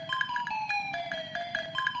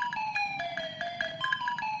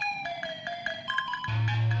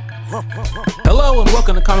Hello and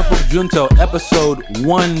welcome to Comic Book Junto, episode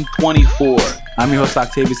 124. I'm your host,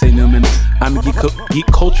 Octavius St. Newman. I'm a geek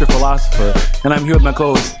culture philosopher, and I'm here with my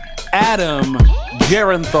co-host, Adam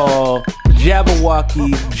Jerenthal,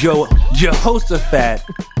 Jabberwocky, Jehoshaphat,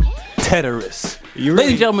 Teteris.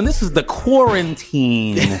 Ladies and gentlemen, this is the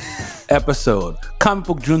quarantine episode. Comic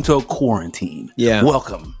Book Junto quarantine. Yeah.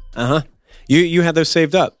 Welcome. You had those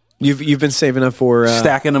saved up. You've been saving up for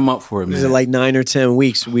stacking them up for a minute. Is it like 9 or 10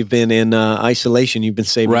 weeks we've been in isolation? You've been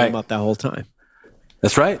saving them up that whole time.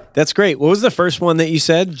 That's right. That's great. What was the first one that you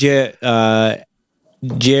said? Jeremiah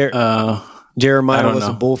was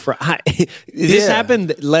a bullfrog. This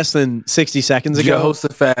happened less than 60 seconds ago.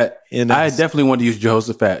 Jehoshaphat. I definitely want to use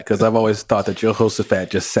Jehoshaphat because I've always thought that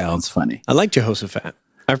Jehoshaphat just sounds funny. I like Jehoshaphat.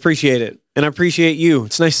 I appreciate it. And I appreciate you.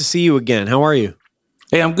 It's nice to see you again. How are you?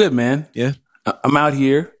 Hey, I'm good, man. Yeah. I'm out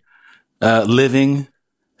here living,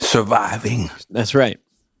 surviving. That's right.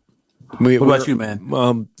 What about you,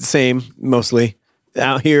 man? Same, mostly.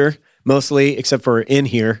 Out here, mostly, except for in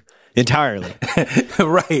here. Entirely.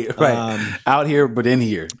 right. Out here, but in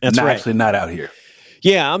here. That's right. Actually not out here.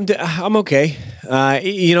 Yeah, I'm okay.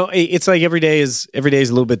 It's like every day is a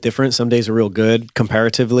little bit different. Some days are real good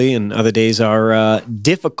comparatively, and other days are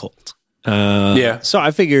difficult. So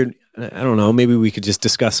I figured, I don't know, maybe we could just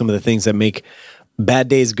discuss some of the things that make bad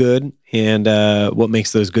days good and what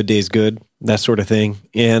makes those good days good, that sort of thing.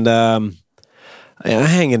 And I'm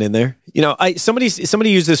hanging in there. You know, somebody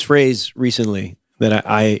used this phrase recently that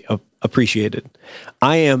I appreciated.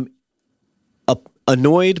 I am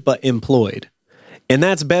annoyed but employed, and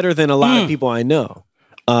that's better than a lot of people I know.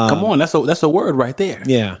 Come on, that's a word right there.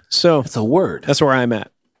 Yeah, so it's a word. That's where I'm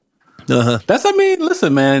at.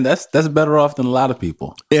 Listen, man, that's better off than a lot of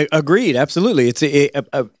people. Agreed, absolutely.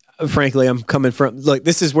 Frankly, I'm coming from, look,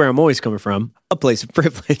 this is where I'm always coming from, a place of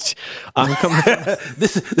privilege. I'm coming from.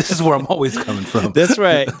 This is where I'm always coming from. That's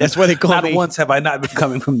right. That's why they call me. Not once have I not been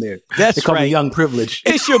coming from there. They call me young privilege.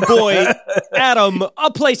 It's your boy, Adam,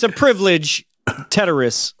 a place of privilege,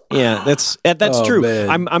 Teteris. Yeah, that's true.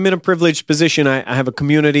 Man. I'm in a privileged position. I have a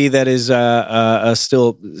community that is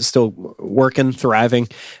still working, thriving.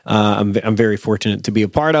 I'm very fortunate to be a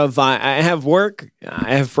part of. I have work.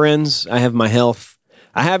 I have friends. I have my health.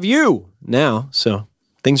 I have you now, so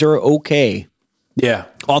things are okay. Yeah.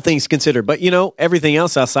 All things considered. But, everything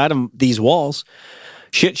else outside of these walls,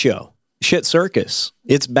 shit show, shit circus.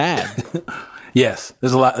 It's bad. Yes,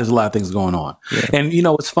 there's a lot of things going on. Yeah. And,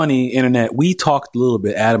 it's funny, Internet, we talked a little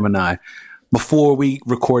bit, Adam and I, before we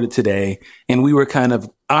recorded today, and we were kind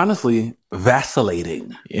of, honestly,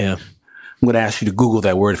 vacillating. Yeah. I'm going to ask you to Google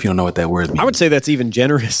that word if you don't know what that word means. I would say that's even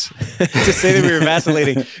generous to say that we were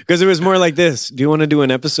vacillating, because it was more like this. Do you want to do an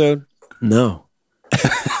episode? No.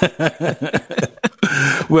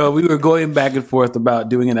 Well, we were going back and forth about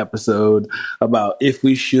doing an episode about if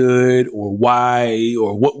we should or why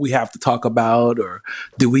or what we have to talk about or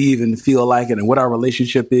do we even feel like it and what our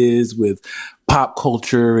relationship is with pop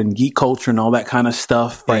culture and geek culture and all that kind of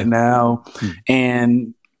stuff right now.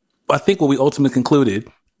 And I think what we ultimately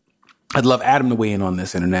concluded, I'd love Adam to weigh in on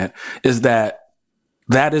this, Internet, is that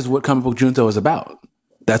is what Comic Book Junto is about.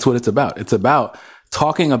 That's what it's about. It's about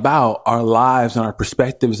talking about our lives and our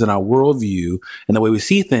perspectives and our worldview and the way we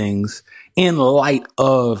see things in light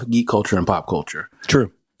of geek culture and pop culture.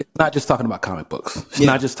 True. It's not just talking about comic books. It's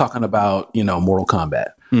not just talking about, Mortal Kombat.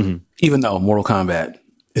 Mm-hmm. Even though Mortal Kombat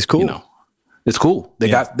is cool. It's cool. They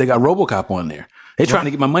got RoboCop on there. They're trying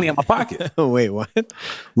to get my money out my pocket. Oh, wait, what?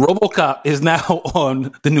 RoboCop is now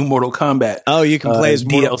on the new Mortal Kombat. Oh, you can play as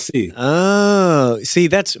DLC. Oh, see,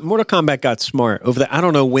 that's Mortal Kombat got smart over I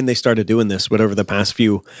don't know when they started doing this, but over the past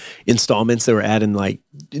few installments, they were adding like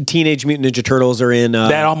Teenage Mutant Ninja Turtles are in.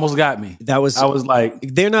 That almost got me. I was like,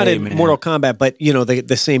 they're not in Mortal Kombat, but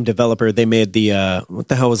the same developer. They made the what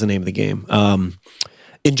the hell was the name of the game?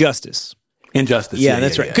 Injustice. Yeah,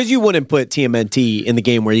 that's right. Because you wouldn't put TMNT in the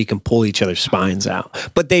game where you can pull each other's spines out,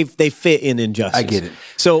 but they fit in Injustice. I get it.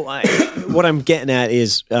 So what I'm getting at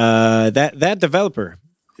is that developer,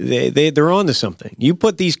 they're onto something. You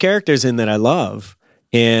put these characters in that I love,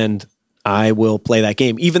 and I will play that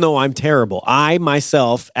game, even though I'm terrible. I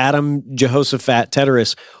myself, Adam Jehoshaphat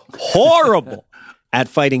Teteris, horrible at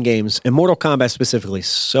fighting games, and Mortal Kombat specifically,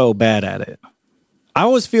 so bad at it. I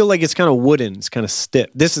always feel like it's kind of wooden. It's kind of stiff.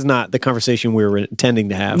 This is not the conversation we were intending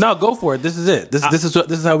to have. No, go for it. This is it. This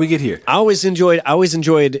is how we get here. I always enjoyed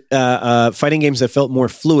fighting games that felt more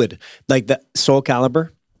fluid, like the Soul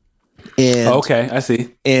Calibur. Okay, I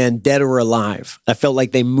see. And Dead or Alive. I felt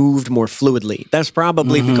like they moved more fluidly. That's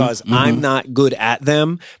probably because I'm not good at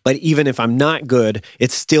them, but even if I'm not good,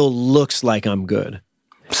 it still looks like I'm good.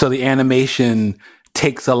 So the animation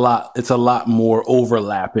takes a lot. It's a lot more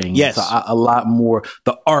overlapping. Yes. It's a lot more.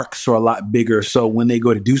 The arcs are a lot bigger. So when they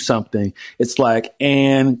go to do something, it's like,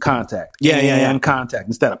 and contact. And contact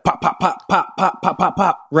instead of pop, pop, pop, pop, pop, pop, pop,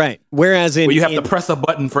 pop. Right. Whereas where you have to press a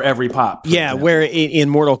button for every pop. For example. Where in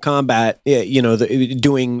Mortal Kombat,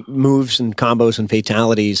 doing moves and combos and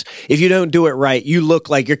fatalities, if you don't do it right, you look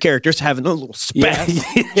like your character's having a little spasm.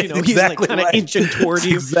 He's like kind of inching toward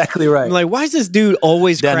you. Exactly right. I'm like, why is this dude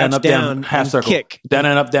always crouch down, half circle, kick? Down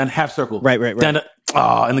and up, down, half circle. Right.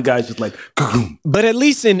 And the guy's just like, but at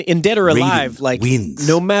least in Dead or Alive,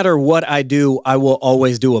 no matter what I do, I will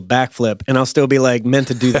always do a backflip, and I'll still be like meant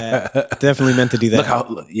to do that. Definitely meant to do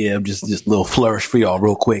that. Just a little flourish for y'all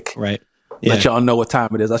real quick. Right. Let y'all know what time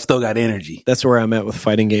it is. I still got energy. That's where I'm at with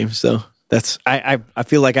fighting games. So I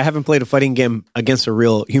feel like I haven't played a fighting game against a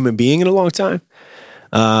real human being in a long time.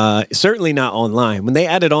 Certainly not online. When they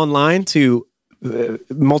added online to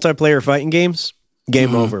multiplayer fighting games,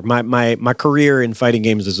 game over. My career in fighting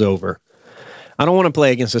games is over. I don't want to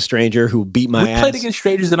play against a stranger who beat my ass. We played against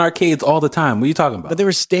strangers in arcades all the time. What are you talking about? But they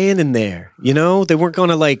were standing there. They weren't going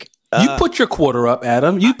to like. You put your quarter up,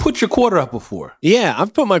 Adam. You put your quarter up before. Yeah,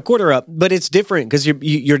 I've put my quarter up, but it's different because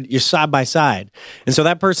you're side by side, and so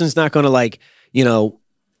that person's not going to like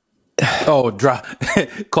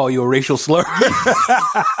call you a racial slur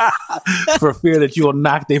for fear that you will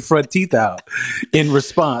knock their front teeth out in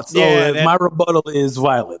response. Yeah, my rebuttal is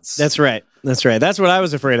violence. That's right. That's what I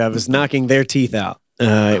was afraid of, is knocking their teeth out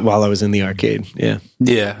while I was in the arcade. Yeah.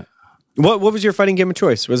 Yeah. What was your fighting game of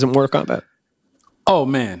choice? Was it Mortal Kombat? Oh,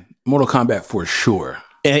 man. Mortal Kombat for sure.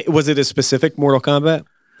 Was it a specific Mortal Kombat?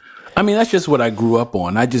 I mean, that's just what I grew up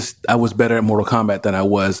on. I was better at Mortal Kombat than I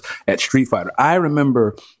was at Street Fighter. I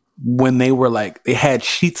remember when they had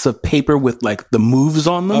sheets of paper with like the moves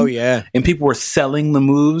on them. Oh yeah. And people were selling the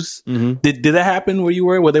moves. Mm-hmm. Did that happen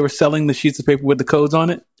where they were selling the sheets of paper with the codes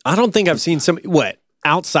on it? I don't think I've seen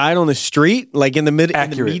outside on the street, like in the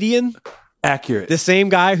median? Accurate. The same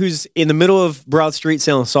guy who's in the middle of Broad Street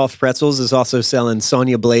selling soft pretzels is also selling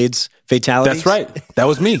Sonya Blade's fatalities. That's right. That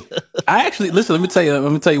was me. I actually, listen, let me tell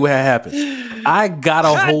you what had happened. I got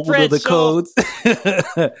a hold of the codes.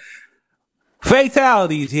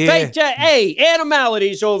 Fatalities here.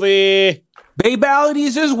 Animalities over here.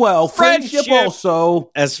 Babalities as well. Friendship also.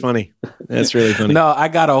 That's funny. That's really funny. No, I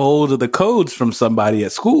got a hold of the codes from somebody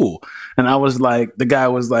at school. And I was like, the guy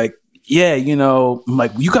was like, yeah, I'm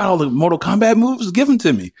like, you got all the Mortal Kombat moves? Give them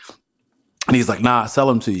to me. And he's like, nah, I'll sell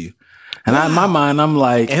them to you. And in my mind, I'm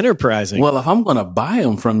like, enterprising. Well, if I'm going to buy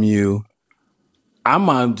them from you,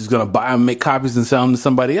 I'm just going to buy them, make copies, and sell them to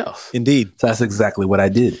somebody else. Indeed. So that's exactly what I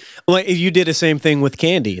did. Well, you did the same thing with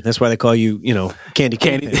candy. That's why they call you, Candy.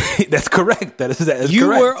 That's correct. That is correct. You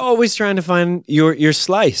were always trying to find your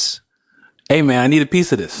slice. Hey, man, I need a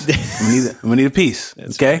piece of this. I'm going to need a piece.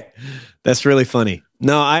 Okay? That's really funny.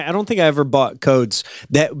 No, I don't think I ever bought codes.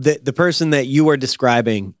 The person that you are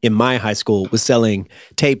describing in my high school was selling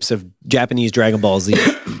tapes of Japanese Dragon Ball Z.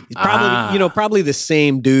 Probably the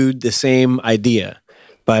same dude, the same idea.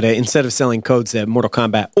 But instead of selling codes at Mortal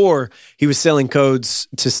Kombat, or he was selling codes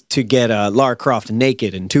to get Lara Croft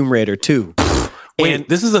naked in Tomb Raider 2. Wait,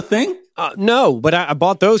 this is a thing? No, but I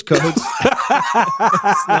bought those codes.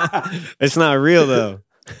 It's not real, though.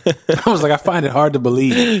 I was like, I find it hard to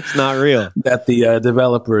believe it's not real that the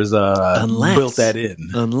developers built that in.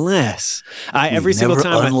 Unless every single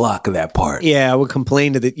time unlock that part. Yeah, I would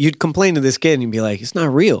complain you'd complain to this kid and you'd be like, it's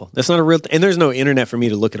not real. That's not a real and there's no internet for me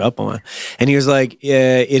to look it up on. And he was like,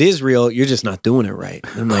 yeah, it is real. You're just not doing it right.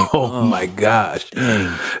 And I'm like, oh my gosh.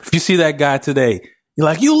 Dang. If you see that guy today, you're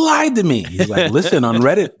like, you lied to me. He's like, listen, on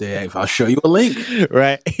Reddit, Dave, I'll show you a link.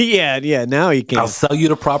 Right. Yeah. Now you can. I'll sell you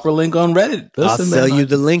the proper link on Reddit. I'll sell you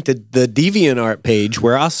the link to the DeviantArt page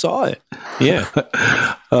where I saw it. Yeah.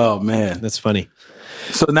 Oh, man. That's funny.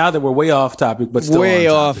 So now that we're way off topic, but still way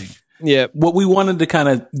on topic, off. Yeah. What we wanted to kind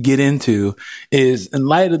of get into is, in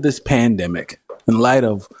light of this pandemic, in light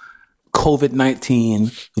of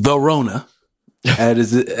COVID-19, the Rona,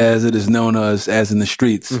 as it is known as in the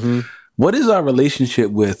streets, mm-hmm. What is our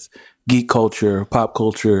relationship with geek culture, pop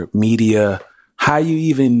culture, media? How you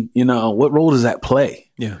even, what role does that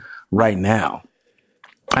play right now?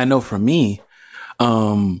 I know for me,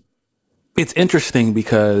 it's interesting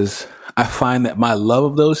because I find that my love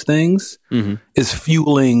of those things mm-hmm. is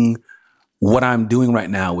fueling what I'm doing right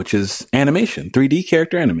now, which is animation, 3D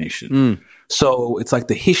character animation. Mm. So it's like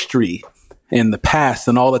the history and the past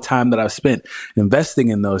and all the time that I've spent investing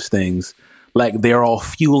in those things, like they're all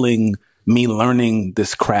fueling me learning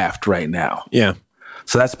this craft right now. Yeah.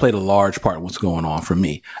 So that's played a large part in what's going on for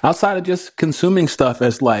me. Outside of just consuming stuff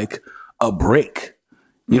as like a break.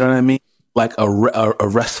 You know what I mean? like a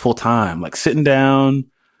restful time, like sitting down.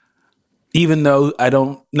 Even though I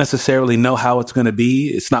don't necessarily know how it's going to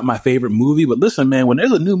be, it's not my favorite movie. But listen, man, when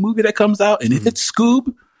there's a new movie that comes out, and if it's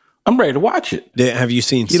Scoob, I'm ready to watch it. Have you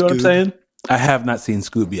seen Scoob? You know what I'm saying? I have not seen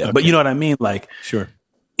Scoob yet, but you know what I mean? Like, sure.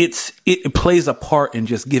 It plays a part in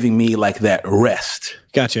just giving me like that rest.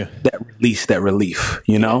 Gotcha. That release, that relief,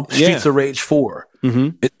 you know? Streets of Rage 4.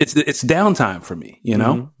 Mm-hmm. It's downtime for me, you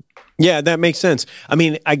know? Mm-hmm. Yeah, that makes sense. I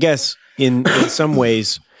mean, I guess in some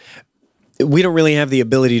ways, we don't really have the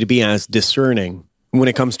ability to be as discerning when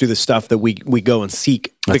it comes to the stuff that we go and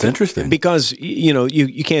seek. That's interesting. Because, you know,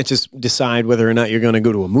 you can't just decide whether or not you're going to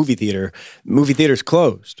go to a movie theater. Movie theater's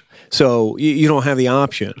closed. So you don't have the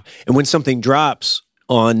option. And when something drops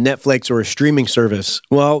on Netflix or a streaming service,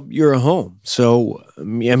 well, you're at home. So, I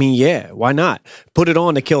mean, yeah, why not? Put it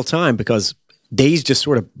on to kill time because days just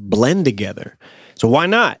sort of blend together. So why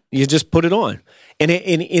not? You just put it on. And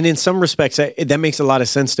in some respects, that makes a lot of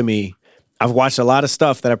sense to me. I've watched a lot of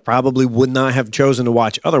stuff that I probably would not have chosen to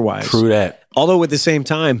watch otherwise. True that. Although at the same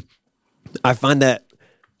time, I find that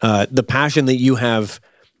the passion that you have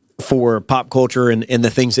for pop culture and the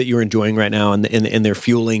things that you're enjoying right now and they're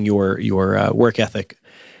fueling your work ethic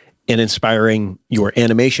and inspiring your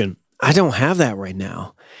animation. I don't have that right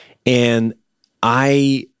now. And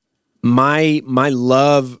my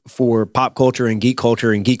love for pop culture and geek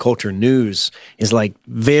culture news is like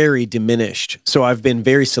very diminished. So I've been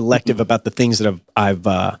very selective about the things that I've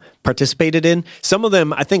participated in. Some of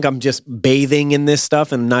them, I think I'm just bathing in this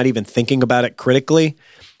stuff and not even thinking about it critically.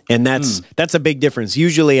 And that's a big difference.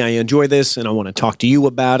 Usually I enjoy this and I want to talk to you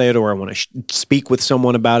about it or I want to speak with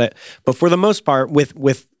someone about it. But for the most part,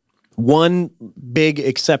 with one big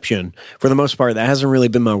exception, for the most part, that hasn't really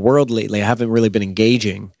been my world lately. I haven't really been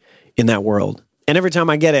engaging in that world. And every time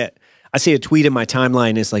I get it, I see a tweet in my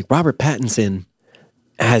timeline. It's like, Robert Pattinson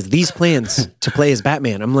has these plans to play as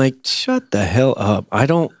Batman. I'm like, shut the hell up.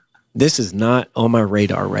 This is not on my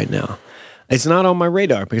radar right now. It's not on my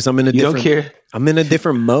radar because I'm in a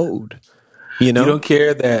different mode. You know? You don't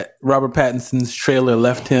care that Robert Pattinson's trailer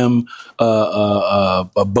left him a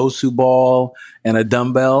Bosu ball and a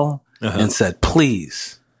dumbbell and said,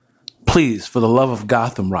 please, for the love of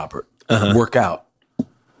Gotham, Robert, work out.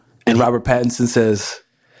 And Robert Pattinson says,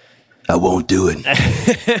 I won't do it.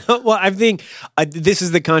 Well, I think this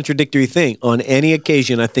is the contradictory thing. On any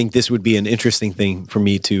occasion, I think this would be an interesting thing for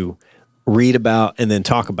me to read about and then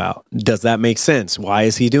talk about. Does that make sense? Why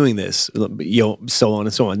is he doing this? You know, so on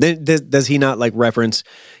and so on. Does he not like reference,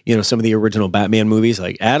 you know, some of the original Batman movies?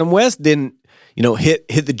 Like Adam West didn't, you know, hit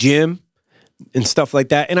the gym and stuff like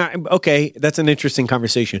that. And okay, that's an interesting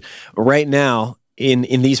conversation. Right now,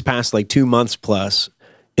 in these past like 2 months plus,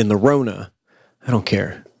 in the Rona, I don't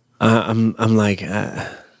care. I'm like, I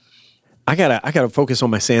gotta focus on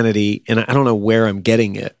my sanity, and I don't know where I'm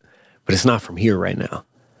getting it, but it's not from here right now.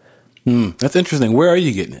 That's interesting. Where are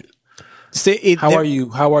you getting it? How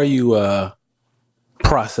are you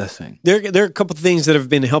processing? There are a couple of things that have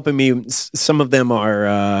been helping me. Some of them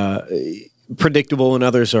are predictable and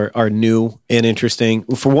others are new and interesting.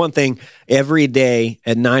 For one thing, every day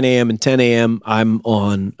at 9 a.m. and 10 a.m., I'm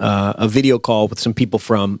on a video call with some people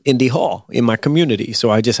from Indie Hall in my community. So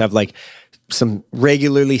I just have like some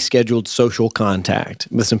regularly scheduled social contact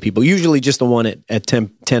with some people, usually just the one at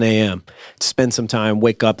 10 a.m. to spend some time,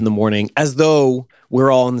 wake up in the morning as though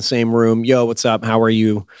we're all in the same room. Yo, what's up? How are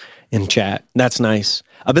you? And chat. That's nice.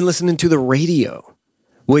 I've been listening to the radio,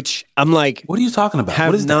 which I'm like, what are you talking about?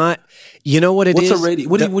 What is not? That? You know what it What's is? What's a radio?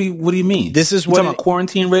 What do you mean? This is you talking about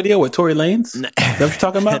quarantine radio with Tory Lanez? Is that what you're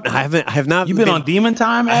talking about? I have not. You've been on Demon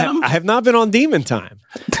Time, Adam? I have not been on Demon Time.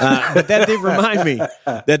 But that did remind me.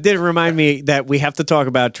 That did remind me that we have to talk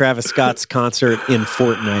about Travis Scott's concert in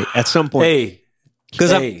Fortnite at some point.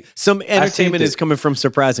 Because some entertainment is coming from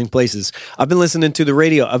surprising places. I've been listening to the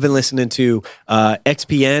radio. I've been listening to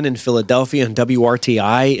XPN in Philadelphia and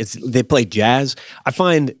WRTI. They play jazz. I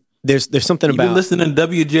find there's something about... You've been listening to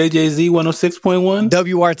WJJZ 106.1?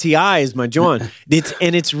 WRTI is my joint.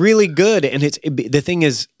 It's really good. And the thing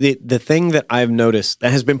is, the thing that I've noticed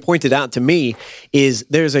that has been pointed out to me is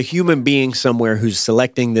there's a human being somewhere who's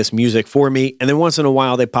selecting this music for me. And then once in a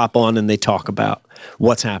while they pop on and they talk about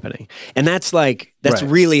what's happening. And that's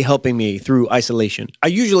really helping me through isolation. I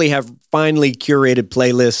usually have finely curated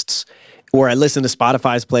playlists or I listen to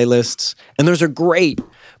Spotify's playlists and those are great.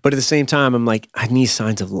 But at the same time, I'm like, I need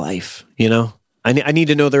signs of life, you know? I need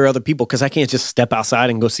to know there are other people because I can't just step outside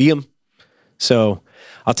and go see them. So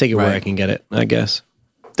I'll take it where I can get it, I guess.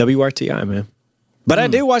 WRTI, man. But I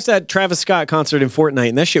did watch that Travis Scott concert in Fortnite,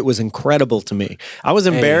 and that shit was incredible to me. I was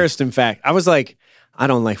embarrassed, in fact. I was like, I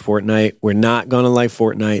don't like Fortnite. We're not going to like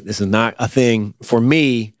Fortnite. This is not a thing for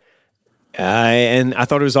me. And I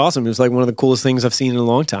thought it was awesome. It was like one of the coolest things I've seen in a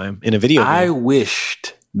long time in a video game. I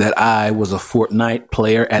wished that I was a Fortnite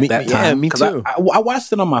player at that time. Yeah, me too. I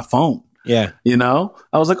watched it on my phone. Yeah. You know,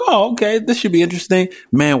 I was like, oh, okay, this should be interesting.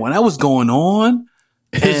 Man, when that was going on,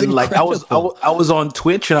 and like I was on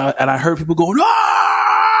Twitch and I heard people going,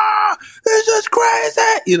 this is crazy.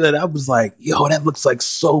 You know, I was like, yo, that looks like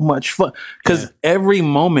so much fun. Because every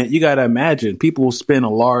moment, you got to imagine, people will spend a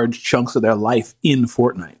large chunks of their life in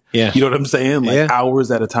Fortnite. Yeah. You know what I'm saying? Like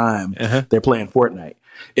hours at a time, they're playing Fortnite.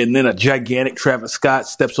 And then a gigantic Travis Scott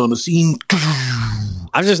steps on the scene.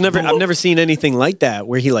 I've never seen anything like that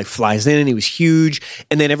where he like flies in and he was huge,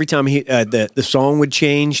 and then every time the song would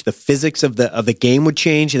change, the physics of the game would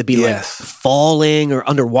change. It'd be like falling or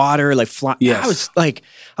underwater, like flying. Yes.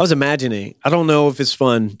 I was imagining. I don't know if it's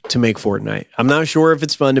fun to make Fortnite. I'm not sure if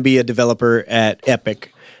it's fun to be a developer at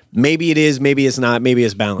Epic. Maybe it is. Maybe it's not. Maybe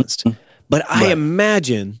it's balanced. But I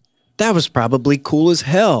imagine that was probably cool as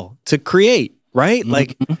hell to create. Right?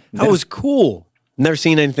 Like that was cool. Never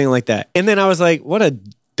seen anything like that. And then I was like, what a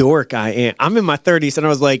dork I am. I'm in my 30s and I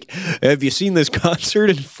was like, have you seen this concert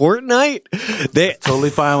in Fortnite? Totally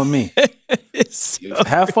fine with me. So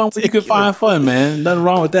have fun when you can find fun, man. Nothing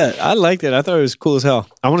wrong with that. I liked it. I thought it was cool as hell.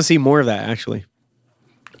 I want to see more of that, actually.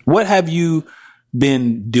 What have you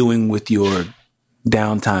been doing with your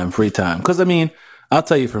downtime, free time? Because, I mean, I'll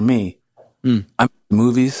tell you for me, I'm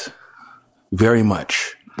movies very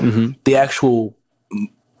much. The actual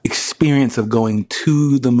experience of going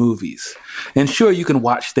to the movies. And sure, you can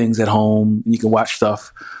watch things at home. You can watch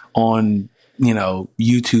stuff on,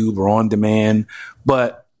 YouTube or on demand.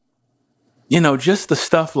 But, just the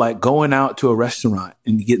stuff like going out to a restaurant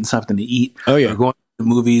and getting something to eat. Oh, yeah. Or going to the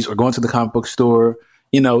movies or going to the comic book store,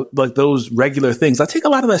 like those regular things. I take a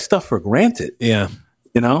lot of that stuff for granted. Yeah.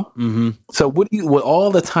 So with all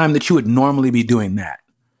the time that you would normally be doing that,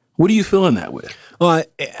 what are you feeling that with? Well,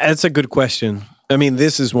 that's a good question. I mean,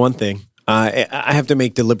 this is one thing. I have to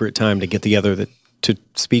make deliberate time to get together to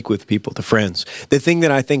speak with people, to friends. The thing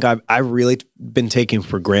that I think I've really been taking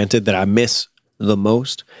for granted that I miss the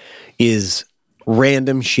most is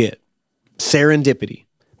random shit, serendipity.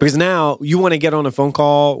 Because now you want to get on a phone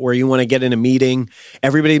call or you want to get in a meeting.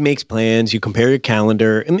 Everybody makes plans. You compare your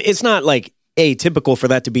calendar. And it's not like atypical for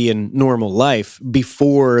that to be in normal life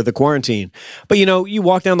before the quarantine. But, you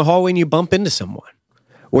walk down the hallway and you bump into someone.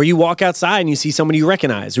 Or you walk outside and you see somebody you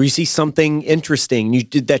recognize, or you see something interesting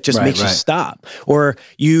that just makes you stop. Or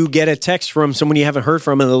you get a text from someone you haven't heard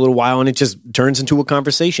from in a little while, and it just turns into a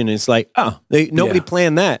conversation. And it's like, nobody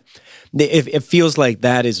planned that. It feels like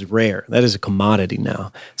that is rare. That is a commodity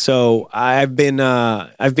now. So I've been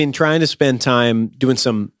trying to spend time doing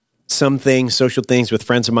some things, social things with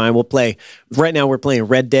friends of mine. Right now we're playing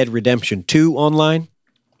Red Dead Redemption 2 online.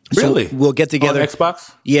 Really? So we'll get together. On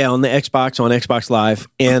Xbox? Yeah, on Xbox Live.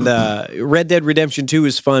 And Red Dead Redemption 2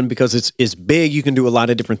 is fun because it's big. You can do a lot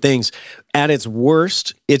of different things. At its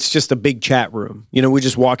worst, it's just a big chat room. We're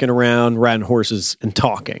just walking around, riding horses, and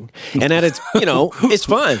talking. And at its, it's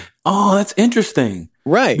fun. Oh, that's interesting.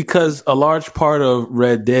 Right. Because a large part of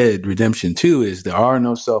Red Dead Redemption 2 is there are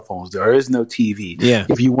no cell phones. There is no TV. Yeah.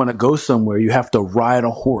 If you want to go somewhere, you have to ride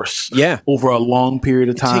a horse over a long period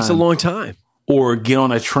of time. It takes a long time. Or get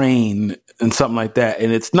on a train and something like that.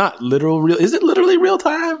 And it's not real. Is it literally real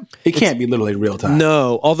time? It can't be literally real time.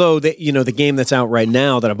 No. Although, the game that's out right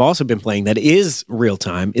now that I've also been playing that is real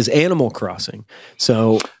time is Animal Crossing.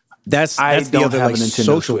 So that's the other like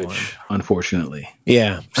social Switch, one. Unfortunately.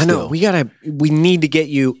 Yeah. Still. I know. We need to get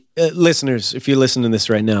you, listeners, if you're listening to this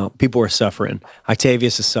right now, people are suffering.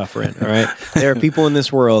 Octavius is suffering. All right. There are people in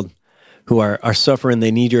this world who are suffering.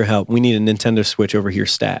 They need your help. We need a Nintendo Switch over here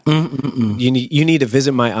stat. You need to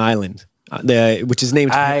visit my island, which is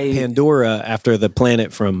named Pandora after the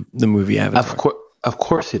planet from the movie Avatar. Of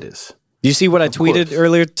course it is. Do you see what I tweeted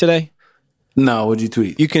earlier today? No, what'd you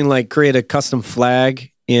tweet? You can create a custom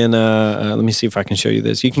flag in, let me see if I can show you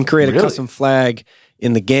this. You can create a custom flag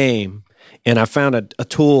in the game. And I found a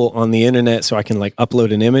tool on the internet so I can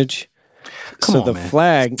upload an image.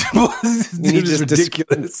 Flag, dude, is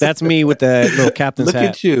ridiculous. That's me with the little captain's hat. Look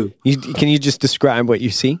at you. Can you just describe what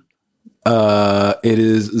you see? It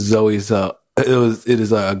is Zoe's. It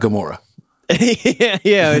is Gamora.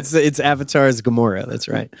 yeah. It's Avatar's Gamora. That's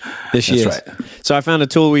right. There she is. Right. So I found a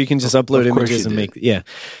tool where you can just upload images and make. Yeah,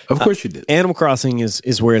 of course you did. Animal Crossing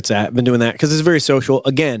is where it's at. I've been doing that because it's very social.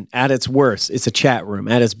 Again, at its worst, it's a chat room.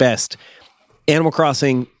 At its best, Animal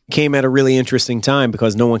Crossing came at a really interesting time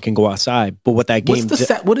because no one can go outside. But what that game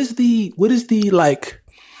what is the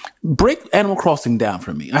break Animal Crossing down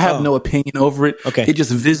for me. I have no opinion over it. Okay. It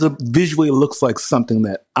just visually looks like something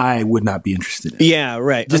that I would not be interested in. Yeah,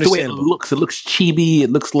 right. Just the way it looks chibi. It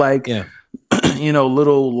looks like,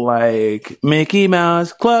 little like Mickey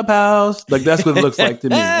Mouse Clubhouse. Like that's what it looks like to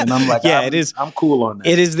me. And I'm like, it is. I'm cool on that.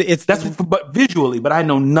 It is. But visually, but I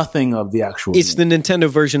know nothing of the actual. It's game. The Nintendo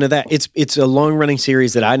version of that. It's a long running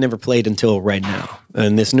series that I never played until right now.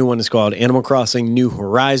 And this new one is called Animal Crossing New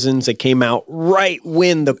Horizons. It came out right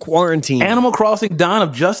when the quarantine. Animal Crossing Dawn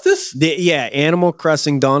of Justice? Animal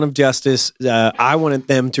Crossing Dawn of Justice. I wanted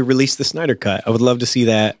them to release the Snyder Cut. I would love to see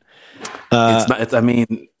that.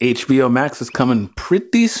 HBO Max is coming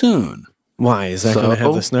pretty soon. Why? Is that going to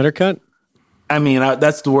have the Snyder Cut? I mean,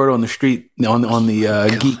 that's the word on the street, on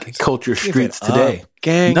the geek culture streets today.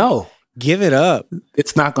 Gang. No. Give it up.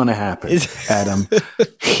 It's not going to happen, Adam.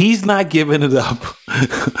 He's not giving it up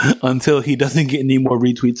until he doesn't get any more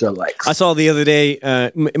retweets or likes. I saw the other day,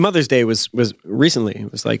 Mother's Day was recently.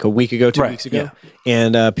 It was like a week ago, 2 weeks ago.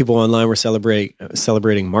 Yeah. And people online were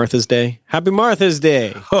celebrating Martha's Day. Happy Martha's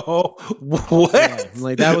Day. Oh, what? Yeah,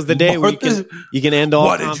 like that was the day where you can end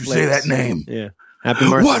all conflicts. Why did you say that name? Yeah. Happy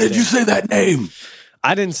Martha's Day. Why did you say that name?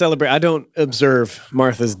 I didn't celebrate. I don't observe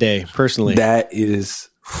Martha's Day personally. That is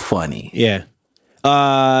funny. Yeah.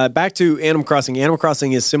 Back to Animal Crossing. Animal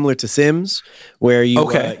Crossing is similar to Sims, where you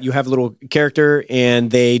have a little character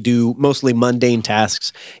and they do mostly mundane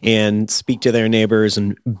tasks and speak to their neighbors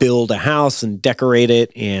and build a house and decorate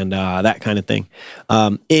it and that kind of thing.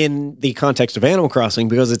 In the context of Animal Crossing,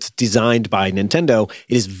 because it's designed by Nintendo,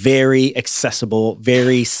 it is very accessible,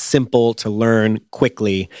 very simple to learn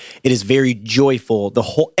quickly. It is very joyful.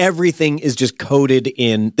 Everything is just coded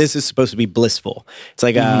in. This is supposed to be blissful. It's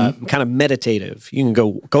like kind of meditative. You can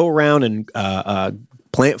go around and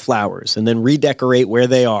plant flowers and then redecorate where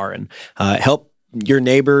they are and help your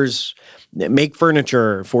neighbors make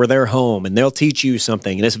furniture for their home, and they'll teach you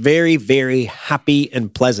something. And it's very, very happy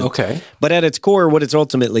and pleasant. Okay. But at its core, what it's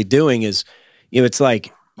ultimately doing is, it's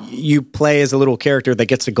like you play as a little character that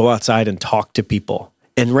gets to go outside and talk to people.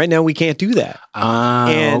 And right now we can't do that.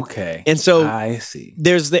 Okay. And so I see.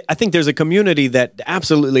 I think there's a community that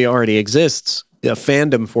absolutely already exists, a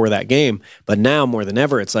fandom for that game, but now more than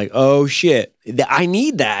ever, it's like, oh shit, I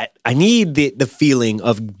need that. I need the feeling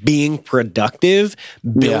of being productive,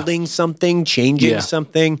 building something, changing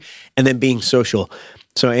something, and then being social.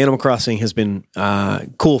 So Animal Crossing has been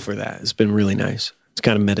cool for that. It's been really nice. It's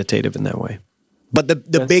kind of meditative in that way. But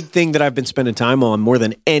the big thing that I've been spending time on more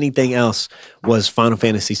than anything else was Final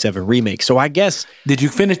Fantasy VII Remake. So I guess... Did you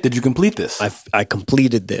complete this? I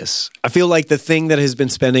completed this. I feel like the thing that I've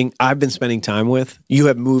been spending time with, you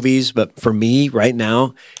have movies, but for me right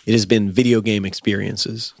now, it has been video game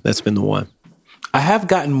experiences. That's been the one. I have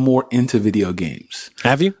gotten more into video games.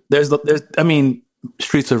 Have you? There's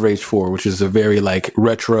Streets of Rage 4, which is a very like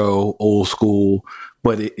retro, old school...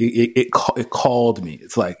 But it called me.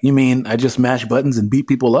 It's like, you mean I just mash buttons and beat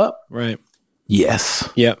people up? Right. Yes.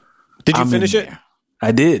 Yep. Did you finish it?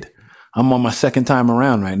 I did. I'm on my second time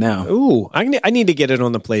around right now. Ooh, I need to get it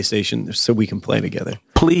on the PlayStation so we can play together.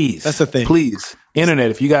 Please. That's the thing. Please. Internet,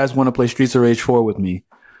 if you guys want to play Streets of Rage 4 with me,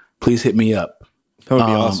 please hit me up. That would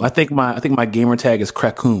be awesome. I think my gamer tag is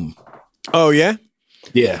Krakoom. Oh, yeah?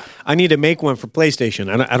 Yeah. I need to make one for PlayStation.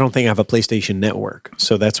 I don't think I have a PlayStation Network,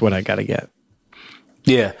 so that's what I got to get.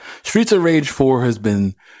 Yeah. Streets of Rage 4 has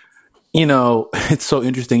been, it's so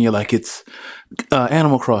interesting. You're like, it's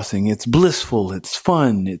Animal Crossing. It's blissful. It's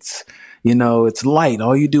fun. It's, it's light.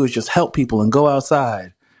 All you do is just help people and go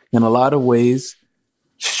outside. In a lot of ways,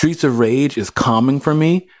 Streets of Rage is calming for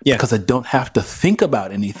me because I don't have to think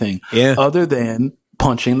about anything other than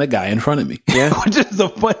punching the guy in front of me. Yeah. Which is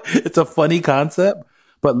it's a funny concept,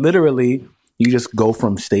 but literally you just go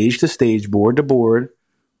from stage to stage, board to board,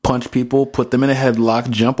 punch people, put them in a headlock,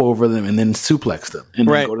 jump over them, and then suplex them, and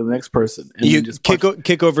then go to the next person. And you just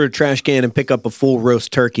kick over a trash can and pick up a full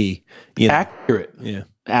roast turkey. Accurate. Yeah.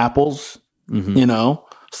 Apples,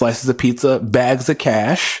 slices of pizza, bags of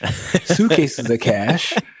cash, suitcases of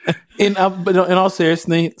cash. But in all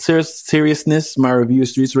seriousness, my review of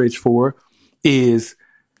Streets of Rage 4 is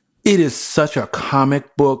such a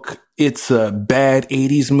comic book. It's a bad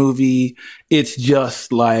 80s movie. It's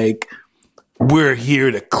just like, we're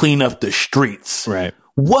here to clean up the streets. Right.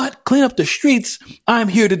 What? Clean up the streets? I'm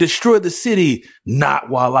here to destroy the city.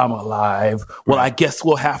 Not while I'm alive. Well, I guess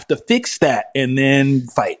we'll have to fix that and then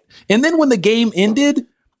fight. And then when the game ended,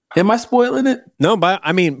 Am I spoiling it? No, but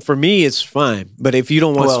I mean, for me, it's fine. But if you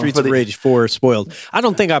don't want Streets of Rage 4 spoiled, I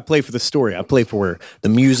don't think I play for the story. I play for the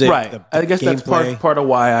music. Right. I guess that's part of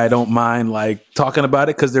why I don't mind like talking about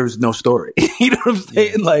it, because there's no story. You know what I'm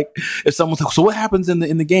saying? Yeah. Like if someone's like, so what happens in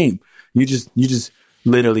the game? You just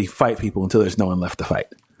literally fight people until there's no one left to fight.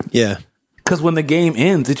 Yeah. Because when the game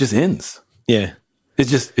ends, it just ends. Yeah. It's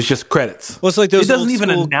just credits. Well, it's like those. It doesn't even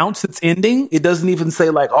announce its ending. It doesn't even say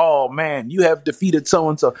like, "Oh man, you have defeated so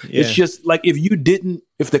and so." It's just like if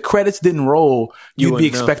the credits didn't roll, you'd be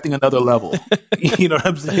expecting another level. You know what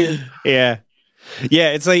I'm saying? Yeah,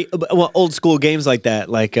 yeah. It's like old school games like that,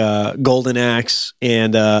 like Golden Axe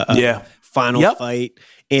and Final Fight,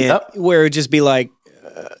 and where it would just be like.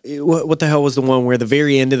 What the hell was the one where the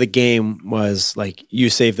very end of the game was like you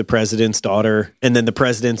save the president's daughter, and then the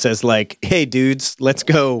president says like, "Hey dudes, let's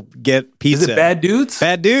go get pizza." Is it Bad Dudes?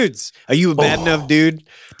 Bad Dudes. Are you a bad enough dude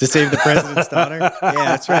to save the president's daughter? Yeah,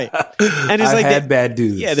 that's right. And it's like Bad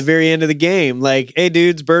Dudes. Yeah, the very end of the game, like, "Hey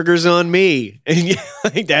dudes, burgers on me," and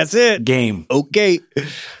like that's it. Game. Okay,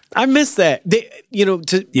 I miss that.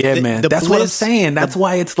 Man. That's what I'm saying. That's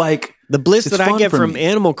why it's like the bliss that I get from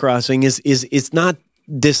Animal Crossing is not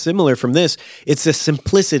dissimilar from this. It's a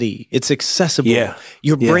simplicity. It's accessible. Yeah.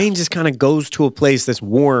 Your brain just kind of goes to a place that's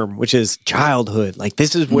warm, which is childhood. Like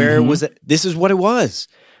this is where it was. This is what it was.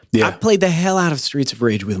 Yeah. I played the hell out of Streets of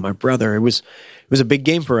Rage with my brother. It was a big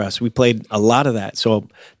game for us. We played a lot of that. So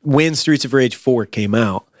when Streets of Rage 4 came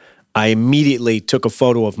out, I immediately took a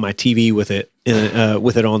photo of my TV with it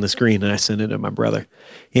on the screen, and I sent it to my brother.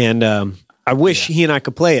 And I wish he and I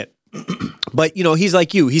could play it. But he's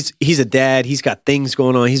like you. He's a dad. He's got things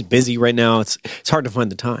going on. He's busy right now. It's hard to find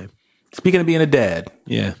the time. Speaking of being a dad,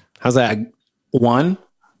 yeah, how's that?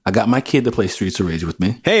 I got my kid to play Streets of Rage with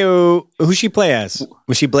me. Hey, who she play as?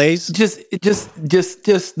 Was she Blaze? Just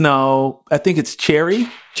no. I think it's Cherry.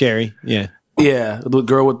 Cherry, yeah. Yeah, the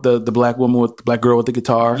girl with the black woman with the black girl with the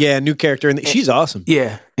guitar. Yeah, new character, and she's awesome.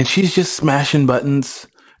 Yeah, and she's just smashing buttons.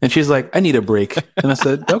 And she's like, "I need a break." And I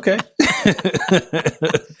said, "Okay."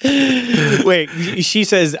 Wait, she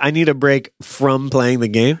says, "I need a break from playing the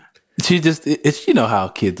game"? She just, it's how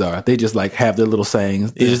kids are. They just like have their little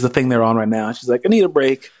sayings. It's just the thing they're on right now. She's like, "I need a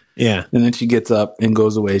break." Yeah. And then she gets up and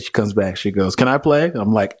goes away. She comes back. She goes, "Can I play?"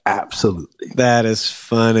 I'm like, "Absolutely." That is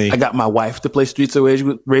funny. I got my wife to play Streets of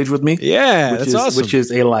Rage with me. Yeah, that's awesome. Which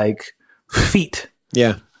is a feat.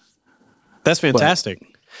 Yeah. That's fantastic.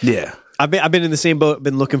 But, yeah. I've been in the same boat.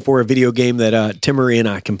 Been looking for a video game that Tim Marie and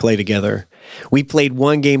I can play together. We played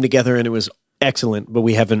one game together and it was excellent, but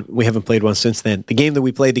we haven't played one since then. The game that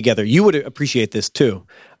we played together, you would appreciate this too.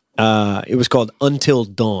 It was called Until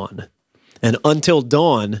Dawn, and Until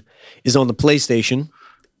Dawn is on the PlayStation,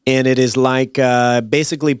 and it is like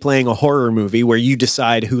basically playing a horror movie where you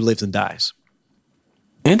decide who lives and dies.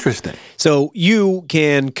 Interesting. So you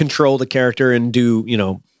can control the character and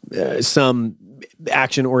do some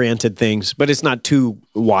action-oriented things, but it's not too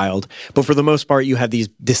wild. But for the most part, you have these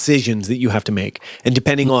decisions that you have to make. And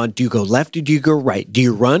depending on, do you go left or do you go right? Do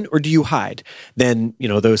you run or do you hide? Then,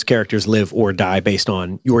 those characters live or die based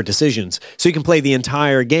on your decisions. So you can play the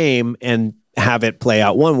entire game and have it play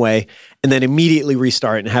out one way, and then immediately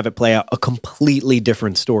restart and have it play out a completely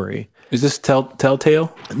different story. Is this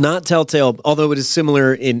Telltale? Not Telltale, although it is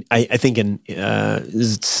similar in, I think, in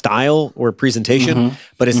style or presentation,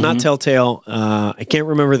 but it's not Telltale. I can't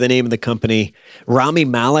remember the name of the company. Rami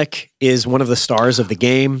Malek is one of the stars of the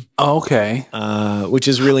game. Oh, okay. Which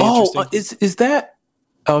is really interesting. Is that?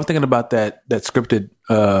 I was thinking about that scripted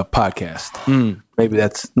podcast. Maybe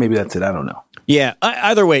that's it. I don't know. Yeah.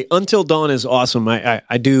 Either way, Until Dawn is awesome.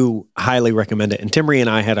 I do highly recommend it. And Timmery and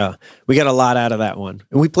I we got a lot out of that one.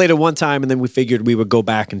 And we played it one time, and then we figured we would go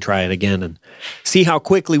back and try it again and see how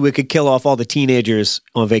quickly we could kill off all the teenagers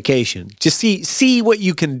on vacation. Just see what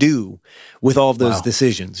you can do with all of those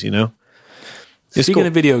decisions. Speaking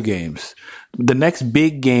of video games, the next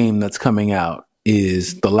big game that's coming out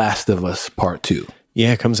is The Last of Us Part 2.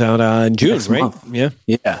 Yeah, it comes out in June, next right? Month. Yeah.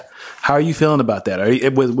 How are you feeling about that? Are you,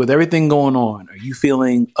 with everything going on, are you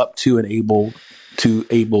feeling up to and able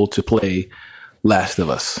to play Last of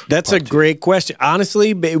Us? That's a great question.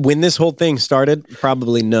 Honestly, when this whole thing started,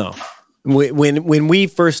 probably no. When we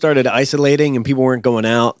first started isolating and people weren't going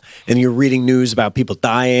out, and you're reading news about people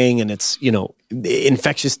dying, and it's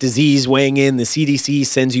infectious disease weighing in, the CDC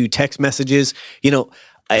sends you text messages. No,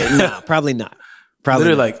 probably not. Probably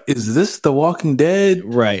they're like, is this The Walking Dead?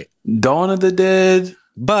 Right. Dawn of the Dead?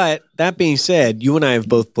 But that being said, you and I have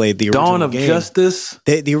both played the original Dawn of game. Justice.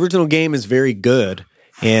 The original game is very good,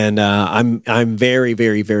 and I'm very,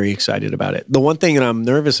 very, very excited about it. The one thing that I'm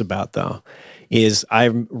nervous about, though, is I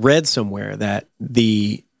read somewhere that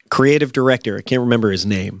the creative director, I can't remember his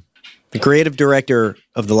name. The creative director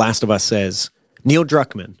of The Last of Us says, Neil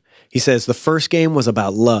Druckmann, he says, the first game was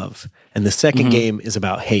about love and the second game is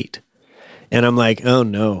about hate. And I'm like, oh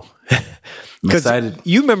no. Because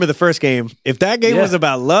you remember the first game. If that game was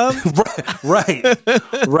about love. right.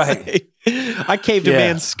 I caved a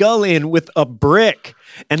man's skull in with a brick.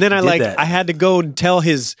 And then I had to go and tell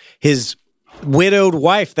his widowed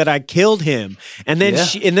wife that I killed him. And then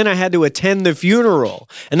and then I had to attend the funeral.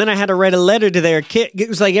 And then I had to write a letter to their kid. It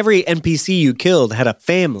was like every NPC you killed had a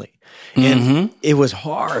family. And it was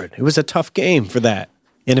hard. It was a tough game for that.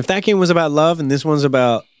 And if that game was about love and this one's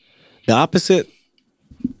about the opposite,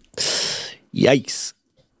 yikes.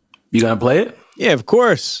 You gonna play it? Yeah, of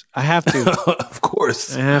course. I have to. Of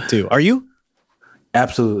course. I have to. Are you?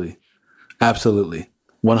 Absolutely.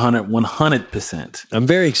 100%. I'm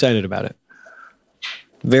very excited about it.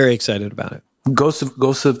 Very excited about it. Ghost of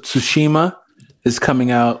Tsushima is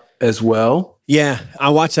coming out as well. Yeah, I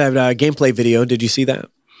watched that gameplay video. Did you see that?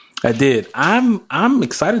 I did. I'm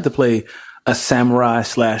excited to play a samurai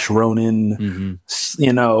 / Ronin,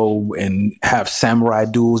 and have samurai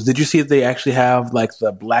duels. Did you see that they actually have like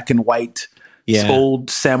the black and white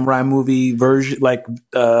old samurai movie version, like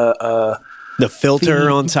the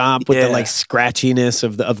filter on top with the like scratchiness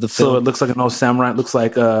of the film. So it looks like an old samurai. It looks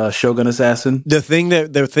like a Shogun Assassin. The thing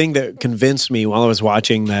that convinced me while I was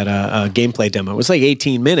watching that gameplay demo, it was like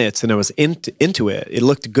 18 minutes, and I was into it. It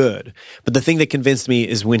looked good, but the thing that convinced me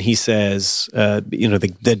is when he says,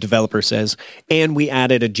 the developer says, and we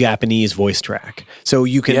added a Japanese voice track, so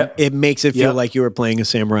you can. It makes it feel like you were playing a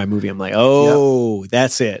samurai movie. I'm like,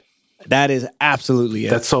 that's it. That is absolutely it.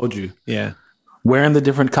 That sold you. Yeah. Wearing the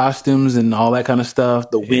different costumes and all that kind of stuff,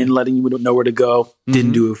 the wind letting you know where to go,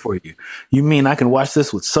 didn't do it for you. You mean I can watch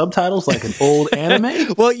this with subtitles like an old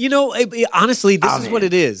anime? Well, honestly, this is what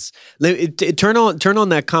it is. Turn on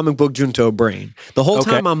that comic book Junto brain. The whole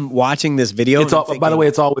time I'm watching this video. By the way,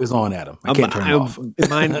 it's always on, Adam. I can't turn it off.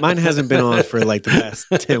 Mine hasn't been on for like the past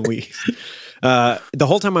 10 weeks. The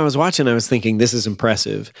whole time I was watching, I was thinking, this is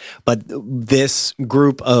impressive. But this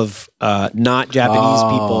group of not Japanese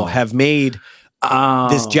people have made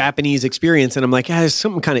this Japanese experience. And I'm like, there's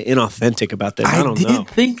something kind of inauthentic about this. I don't know.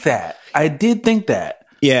 I did think that.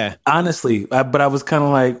 Yeah. Honestly. But I was kind of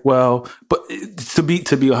like, well, but to be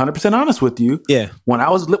 100% honest with you, when I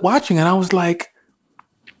was watching it, I was like,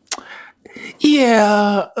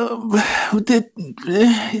 did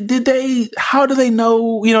they, how do they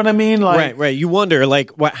know, you know what I mean? Like, right. You wonder, like,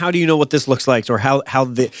 how do you know what this looks like, or how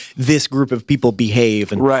this group of people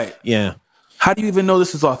behave? And, yeah. How do you even know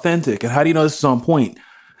this is authentic? And how do you know this is on point?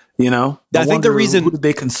 I think the reason, who did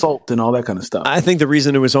they consult and all that kind of stuff? I think the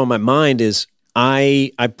reason it was on my mind is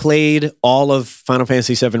I played all of Final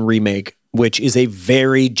Fantasy VII Remake, which is a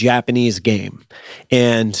very Japanese game.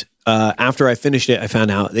 And after I finished it, I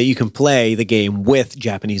found out that you can play the game with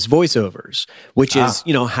Japanese voiceovers, which is,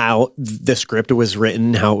 how the script was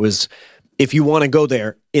written, how it was, if you want to go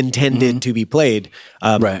there, intended to be played.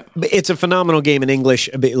 Right. It's a phenomenal game in English,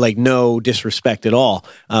 like no disrespect at all.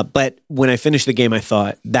 But when I finished the game, I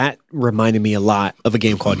thought that reminded me a lot of a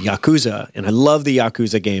game called Yakuza. And I love the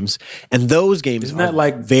Yakuza games. And those games are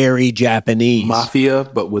like very Japanese. Mafia,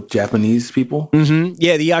 but with Japanese people? Mm-hmm.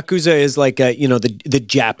 Yeah, the Yakuza is like, the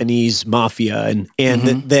Japanese mafia.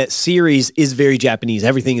 And the series is very Japanese.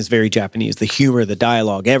 Everything is very Japanese. The humor, the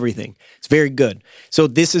dialogue, everything. It's very good. So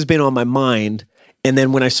this has been on my mind. And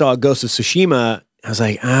then when I saw Ghost of Tsushima, I was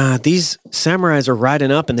like, these samurais are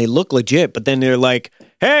riding up and they look legit. But then they're like,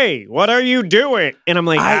 hey, what are you doing? And I'm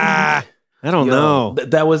like, I don't know.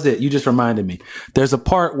 That was it. You just reminded me. There's a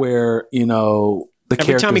part where,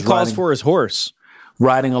 every time he calls for his horse.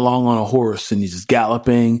 Riding along on a horse and he's just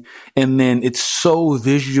galloping. And then it's so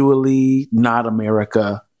visually not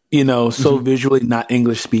America, so visually not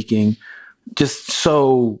English speaking. Just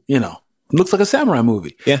so, looks like a samurai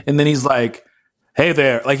movie. Yeah. And then he's like, hey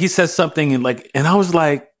there, like he says something and I was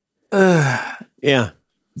like, yeah,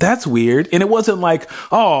 that's weird. And it wasn't like,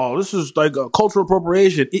 oh, this is like a cultural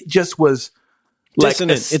appropriation. It just was like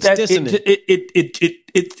dissonant. It's dissonant.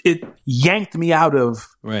 It yanked me out of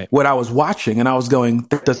what I was watching, and I was going,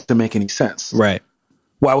 that doesn't make any sense. Right.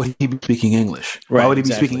 Why would he be speaking English? Why would he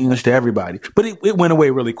be speaking English to everybody? But it went away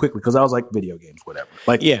really quickly because I was like, video games, whatever.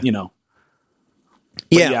 Like, Yeah,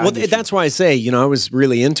 well, that's why I say, I was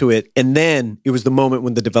really into it. And then it was the moment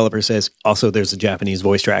when the developer says, also, there's a Japanese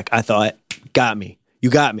voice track. I thought, got me. You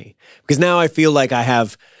got me. Because now I feel like I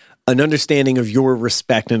have an understanding of your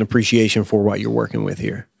respect and appreciation for what you're working with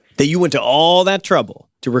here. That you went to all that trouble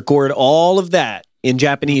to record all of that in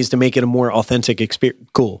Japanese to make it a more authentic experience.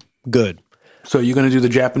 Cool. Good. So you're going to do the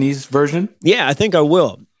Japanese version? Yeah, I think I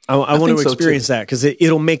will. I want to experience that because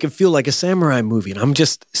it'll make it feel like a samurai movie, and I'm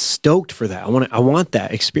just stoked for that. I want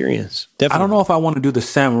that experience. Definitely. I don't know if I want to do the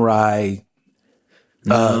samurai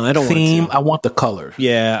I don't theme. I want the colors.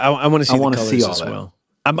 Yeah, I want to see the colors as well.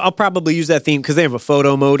 I'll probably use that theme because they have a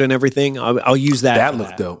photo mode and everything. I'll use that. That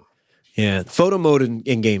looks dope. Yeah, photo mode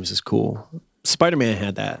in games is cool. Spider-Man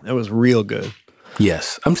had that. That was real good.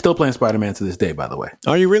 Yes, I'm still playing Spider-Man to this day. By the way,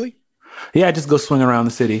 are you really? Yeah, I just go swing around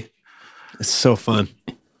the city. It's so fun.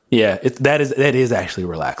 Yeah, that is actually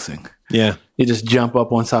relaxing. Yeah. You just jump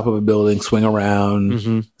up on top of a building, swing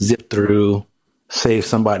around, zip through, save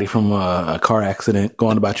somebody from a car accident, go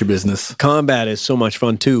on about your business. Combat is so much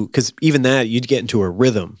fun too, because even that, you'd get into a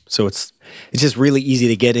rhythm. So it's just really easy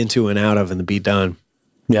to get into and out of and to be done.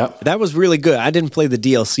 Yeah. That was really good. I didn't play the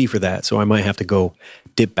DLC for that, so I might have to go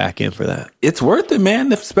dip back in for that. It's worth it,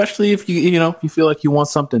 man, especially if you feel like you want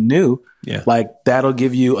something new. Yeah. Like that'll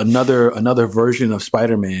give you another version of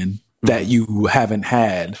Spider-Man that you haven't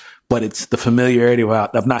had, but it's the familiarity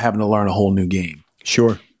of not having to learn a whole new game.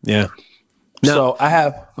 Sure. Yeah. Now, so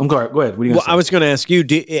go ahead. What are you I was going to ask you,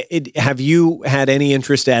 have you had any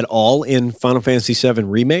interest at all in Final Fantasy VII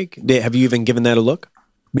Remake? Have you even given that a look?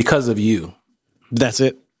 Because of you. That's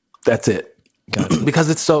it? That's it.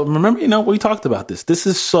 Because it's so, remember, we talked about this. This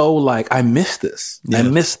is so like, I miss this. Yeah. I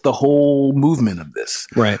miss the whole movement of this.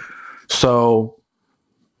 Right. So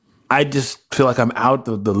I just feel like I'm out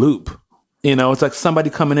of the loop. It's like somebody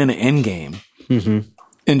coming in an Endgame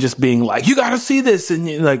and just being like, you got to see this.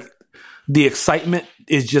 And like the excitement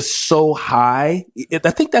is just so high.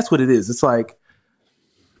 I think that's what it is. It's like,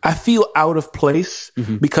 I feel out of place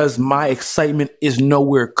because my excitement is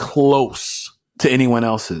nowhere close to anyone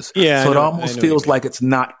else's. Yeah. So it almost feels like it's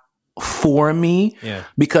not for me. Yeah.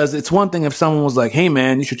 Because it's one thing if someone was like, hey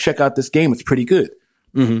man, you should check out this game. It's pretty good.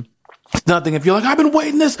 It's nothing if you're like, I've been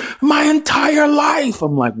waiting this my entire life.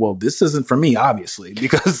 I'm like, well, this isn't for me, obviously,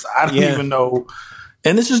 because I don't even know.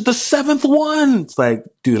 And this is the 7th one. It's like,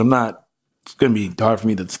 dude, it's going to be hard for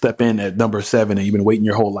me to step in at number 7 and you've been waiting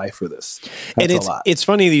your whole life for this. That's and it's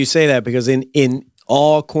funny that you say that because in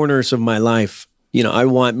all corners of my life, I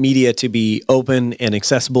want media to be open and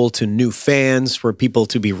accessible to new fans, for people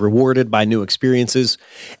to be rewarded by new experiences.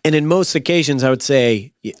 And in most occasions, I would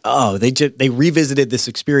say, they revisited this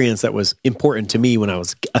experience that was important to me when I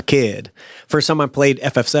was a kid. First time I played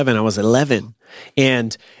FF7, I was 11.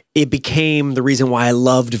 And it became the reason why I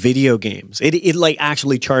loved video games. It like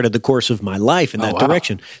actually charted the course of my life in that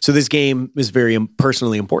direction. So this game is very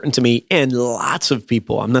personally important to me and lots of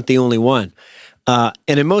people. I'm not the only one. And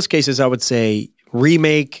in most cases, I would say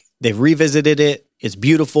remake, they've revisited it. It's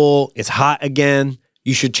beautiful. It's hot again.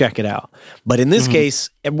 You should check it out. But in this case,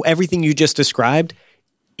 everything you just described,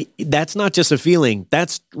 that's not just a feeling.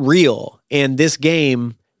 That's real. And this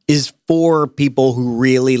game is for people who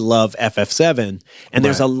really love FF7. And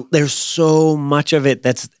there's so much of it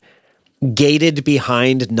that's gated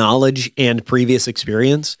behind knowledge and previous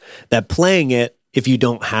experience that playing it, if you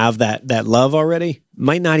don't have that love already,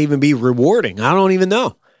 might not even be rewarding. I don't even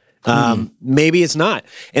know. Maybe it's not.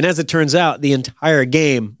 And as it turns out, the entire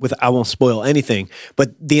game, I won't spoil anything,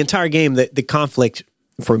 but the entire game, the conflict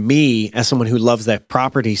for me as someone who loves that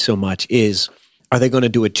property so much is, are they going to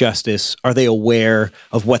do it justice? Are they aware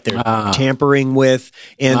of what they're tampering with?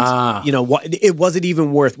 And, was it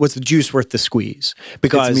even was the juice worth the squeeze?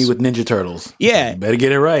 Because it's me with Ninja Turtles. Yeah. You better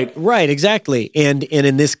get it right. Right, exactly. And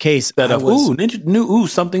in this case,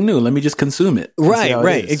 something new. Let me just consume it.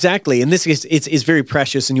 Right, exactly. In this case, it's very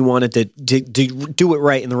precious and you wanted to do it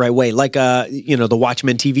right in the right way. Like, the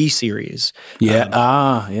Watchmen TV series.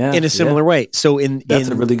 Yeah. In a similar way. So that's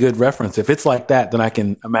a really good reference. If it's like that, then I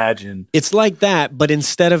can imagine. It's like that. But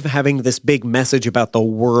instead of having this big message about the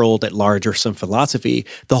world at large or some philosophy,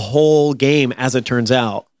 the whole game, as it turns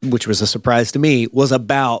out, which was a surprise to me, was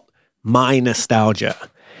about my nostalgia.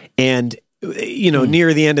 And,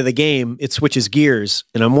 near the end of the game, it switches gears,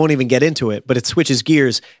 and I won't even get into it, but it switches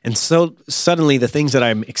gears. And so suddenly the things that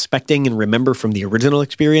I'm expecting and remember from the original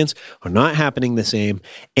experience are not happening the same.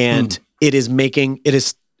 And it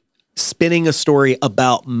is spinning a story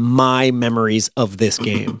about my memories of this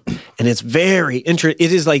game. And it's very interesting.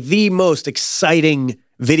 It is like the most exciting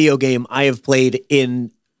video game I have played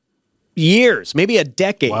in years, maybe a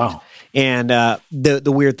decade. Wow. And the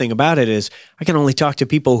weird thing about it is I can only talk to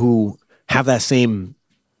people who have that same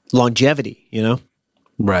longevity,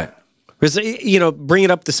 Right. Because, bring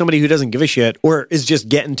it up to somebody who doesn't give a shit or is just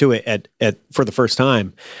getting to it at for the first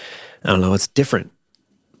time. I don't know. It's different.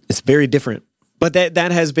 It's very different. But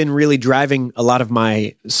that has been really driving a lot of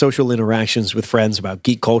my social interactions with friends about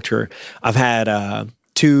geek culture. I've had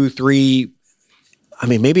 2, 3,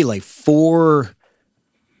 maybe like 4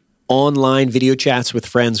 online video chats with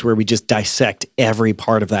friends where we just dissect every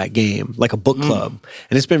part of that game, like a book club.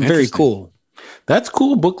 And it's been very cool. That's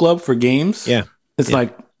cool. Book club for games. Yeah. It's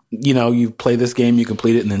like, you play this game, you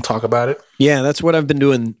complete it, and then talk about it. Yeah, that's what I've been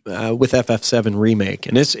doing with FF7 Remake.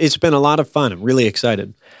 And it's been a lot of fun. I'm really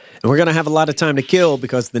excited. And we're going to have a lot of time to kill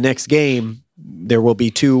because the next game, there will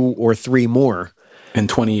be 2 or 3 more. In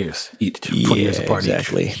 20 years each. 20 years apart.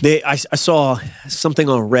 Exactly. I saw something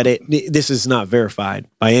on Reddit. This is not verified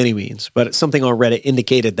by any means, but something on Reddit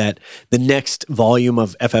indicated that the next volume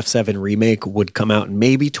of FF7 Remake would come out in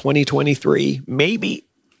maybe 2023. Maybe.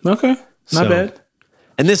 Okay. Not bad.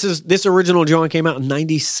 And this original John came out in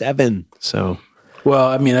 97. So. Well,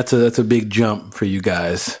 I mean, that's a big jump for you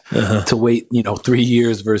guys to wait, 3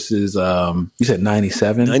 years versus, you said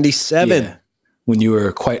 97? 97. Yeah, when you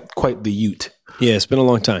were quite the Ute. Yeah, it's been a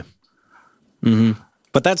long time. Mm-hmm.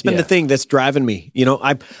 But that's been the thing that's driving me.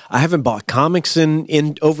 I haven't bought comics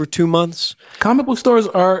in over 2 months. Comic book stores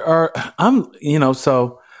are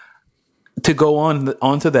so to go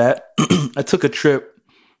on to that, I took a trip,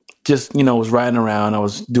 just, was riding around. I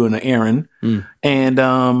was doing an errand. And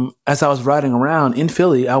as I was riding around in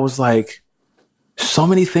Philly, I was like, so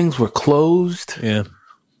many things were closed. Yeah.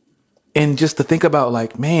 And just to think about,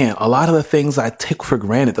 like, man, a lot of the things I take for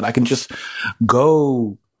granted, that I can just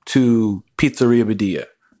go to Pizzeria Badia.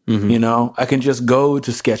 I can just go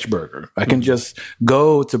to Sketchburger. I can just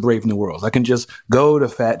go to Brave New Worlds. I can just go to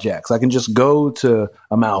Fat Jack's. I can just go to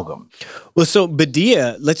Amalgam. Well, so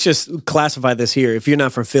Badia, let's just classify this here. If you're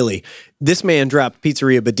not from Philly, this man dropped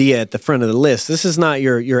Pizzeria Badia at the front of the list. This is not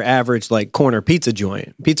your average, like, corner pizza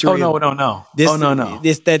joint. Pizzeria. No.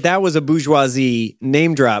 That was a bourgeoisie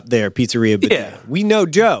name drop there, Pizzeria Badia. Yeah. We know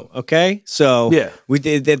Joe, okay? So we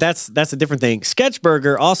did, that's a different thing.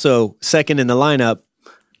 Sketchburger, also second in the lineup.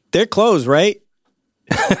 They're closed, right?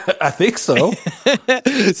 I think so.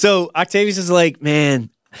 So Octavius is like, man,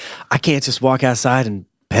 I can't just walk outside and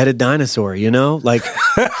pet a dinosaur, Like,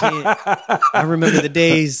 I remember the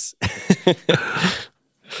days.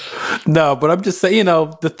 No, but I'm just saying,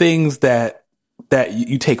 the things that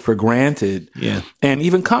you take for granted. Yeah. And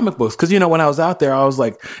even comic books. Because, when I was out there, I was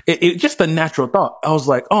like, it just a natural thought. I was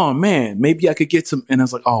like, oh, man, maybe I could get some. And I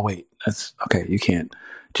was like, oh, wait, that's okay. You can't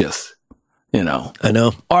just... I know.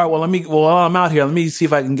 All right. Well, while I'm out here, let me see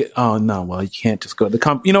if I can get. Oh no. Well, you can't just go to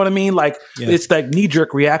the you know what I mean? Like, it's that knee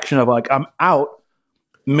jerk reaction of, like, I'm out.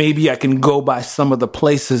 Maybe I can go by some of the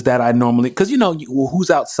places that I normally, because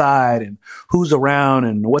who's outside and who's around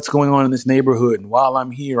and what's going on in this neighborhood. And while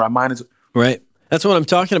I'm here, I might as right. That's what I'm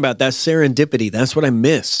talking about. That's serendipity. That's what I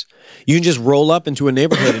miss. You can just roll up into a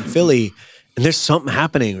neighborhood in Philly and there's something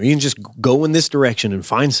happening, or you can just go in this direction and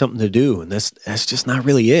find something to do, and that's just not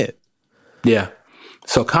really it. Yeah.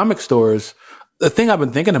 So comic stores, the thing I've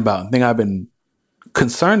been thinking about, the thing I've been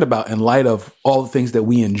concerned about in light of all the things that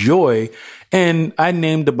we enjoy, and I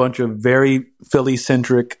named a bunch of very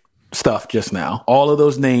Philly-centric stuff just now. All of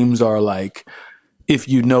those names are like, if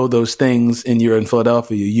you know those things and you're in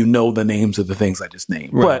Philadelphia, you know the names of the things I just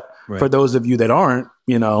named. Right, but for those of you that aren't,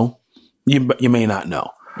 you may not know.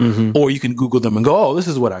 Mm-hmm. Or you can Google them and go, oh, this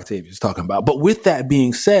is what Octavius is talking about. But with that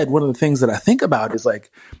being said, one of the things that I think about is, like,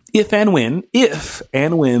 if and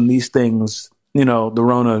when these things, the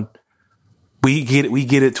Rona, we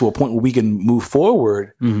get it to a point where we can move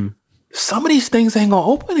forward, some of these things ain't going to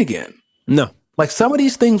open again. No. Like, some of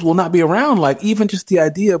these things will not be around. Like, even just the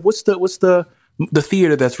idea of what's the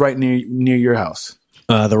theater that's right near your house?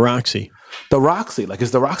 The Roxy. The Roxy. Like,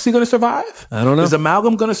 is the Roxy going to survive? I don't know. Is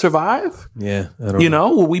Amalgam going to survive? Yeah, I don't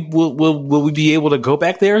know. Will we be able to go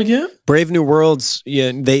back there again? Brave New Worlds,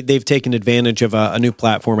 they've taken advantage of a new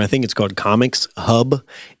platform. I think it's called Comics Hub,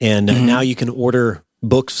 and now you can order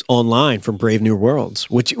books online from Brave New Worlds,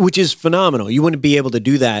 which is phenomenal. You wouldn't be able to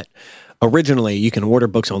do that originally. You can order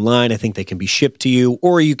books online. I think they can be shipped to you,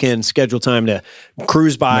 or you can schedule time to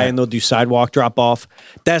cruise by and they'll do sidewalk drop off.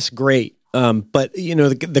 That's great. But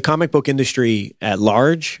the comic book industry at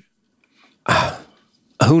large,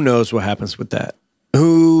 who knows what happens with that?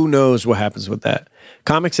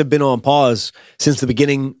 Comics have been on pause since the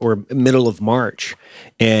beginning or middle of March.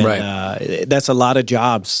 And that's a lot of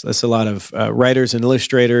jobs. That's a lot of writers and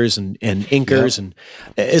illustrators and inkers. Yep. And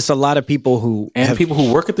it's a lot of people who... And people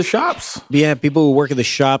who work at the shops. Yeah, people who work at the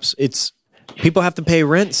shops. People have to pay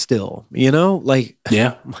rent still, Like,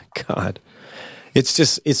 yeah. Oh my God. It's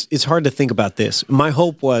just, it's hard to think about this. My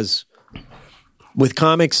hope was, with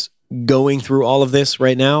comics going through all of this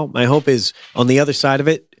right now, my hope is on the other side of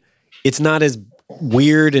it, it's not as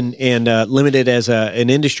weird and limited as an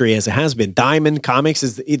industry as it has been. Diamond Comics,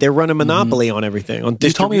 they're running monopoly on everything. On you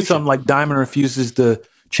told me something like Diamond refuses to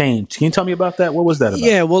changed. Can you tell me about that? What was that about?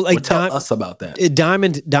 Yeah, well, like tell us about that.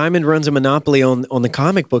 Diamond runs a monopoly on the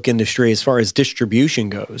comic book industry as far as distribution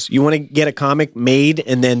goes. You want to get a comic made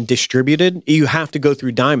and then distributed, you have to go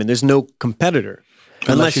through Diamond. There's no competitor.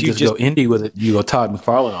 Unless you just go indie with it, you go Todd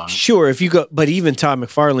McFarlane on it. Sure, if you go, but even Todd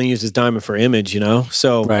McFarlane uses Diamond for Image,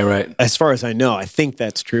 So right. As far as I know, I think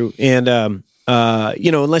that's true. And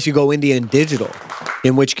unless you go indie and digital,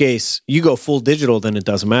 in which case you go full digital, then it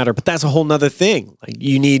doesn't matter. But that's a whole nother thing. Like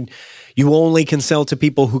you only can sell to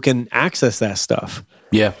people who can access that stuff.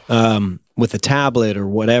 Yeah. With a tablet or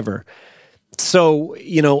whatever. So,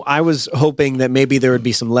 I was hoping that maybe there would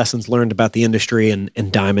be some lessons learned about the industry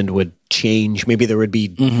and Diamond would change. Maybe there would be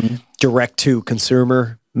direct to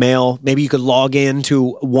consumer mail. Maybe you could log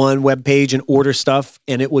into one webpage and order stuff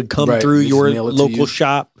and it would come through your local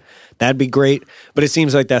shop. That'd be great. But it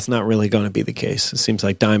seems like that's not really going to be the case. It seems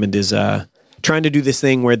like Diamond is trying to do this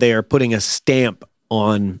thing where they are putting a stamp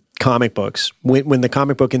on comic books when the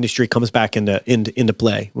comic book industry comes back into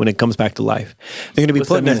play, when it comes back to life. They're going to be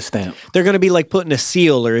putting a stamp. They're going to be like putting a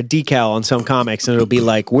seal or a decal on some comics, and it'll be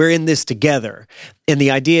like, we're in this together. And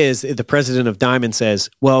the idea is the president of Diamond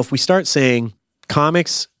says, well, if we start saying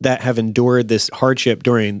comics that have endured this hardship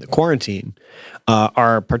during the quarantine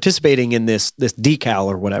are participating in this decal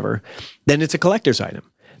or whatever, then it's a collector's item.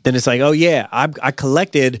 Then it's like, oh yeah, I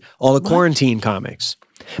collected all the quarantine comics.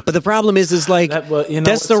 But the problem is like that's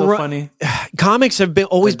the so funny. Comics have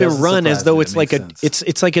always been run as though it's like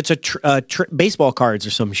it's like it's a baseball cards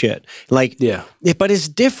or some shit. Like but it's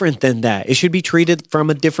different than that. It should be treated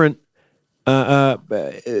from a different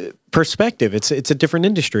perspective. It's a different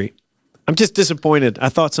industry. I'm just disappointed. I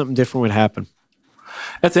thought something different would happen.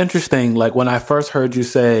 That's interesting. Like when I first heard you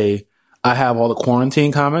say I have all the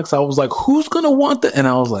quarantine comics, I was like, who's gonna want that? And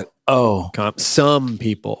I was like, oh, some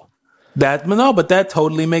people. But that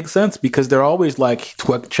totally makes sense because they're always like,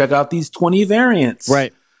 check out these 20 variants.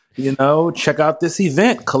 Right. Check out this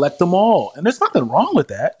event, collect them all. And there's nothing wrong with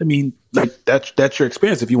that. I mean, like that's your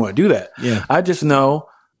experience if you want to do that. Yeah. I just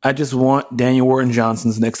want Daniel Warren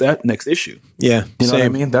Johnson's next issue. Yeah. You know what I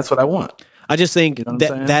mean? That's what I want. I just think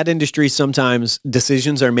that industry, sometimes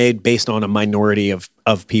decisions are made based on a minority of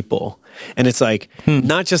people. And it's like,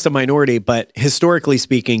 not just a minority, but historically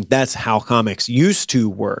speaking, that's how comics used to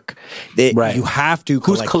work. You have to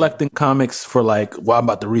collect. Who's collecting comics for like, well, I'm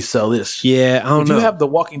about to resell this. Yeah, I don't know. If you have The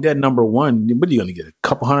Walking Dead #1, what are you going to get? A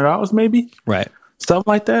couple $100 maybe? Right.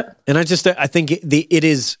 Something like that. And I think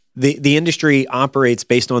the industry operates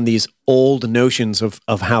based on these old notions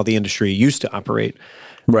of how the industry used to operate.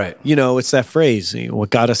 Right. It's that phrase,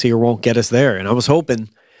 what got us here won't get us there. And I was hoping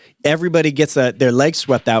everybody gets their legs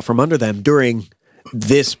swept out from under them during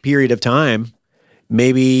this period of time.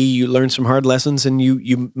 Maybe you learn some hard lessons and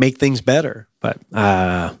you make things better. But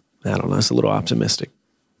I don't know. It's a little optimistic.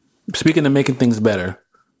 Speaking of making things better,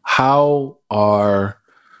 how are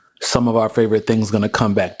some of our favorite things going to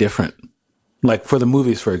come back different? Like for the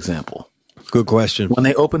movies, for example. Good question. When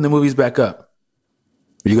they open the movies back up,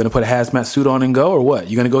 are you going to put a hazmat suit on and go, or what?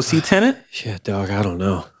 You going to go see Tenet? Shit, dog, I don't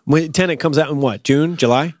know. When Tenet comes out in what? June?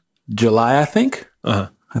 July? July, I think. I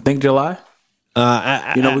think July. We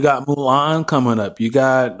got Mulan coming up. You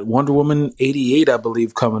got Wonder Woman 88, I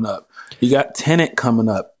believe, coming up. You got Tenet coming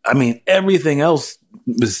up. I mean, everything else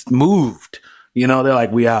was moved. They're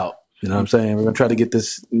like, we out. You know what I'm saying? We're going to try to get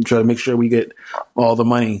this, try to make sure we get all the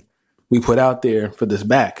money we put out there for this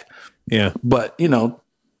back. Yeah. But,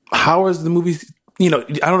 how is the movies... I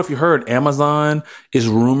don't know if you heard, Amazon is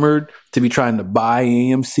rumored to be trying to buy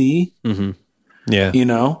AMC. Mm-hmm. Yeah.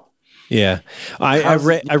 Yeah. I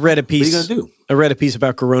read a piece. What are you going to do? I read a piece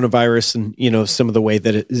about coronavirus and, some of the ways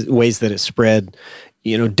that it spread,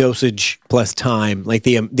 dosage plus time, like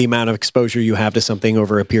the amount of exposure you have to something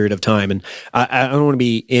over a period of time. And I don't want to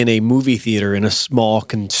be in a movie theater in a small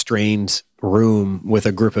constrained room with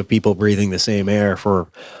a group of people breathing the same air for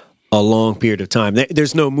a long period of time.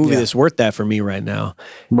 There's no movie that's worth that for me right now.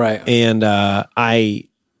 Right. And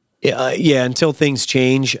until things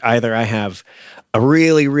change, either I have a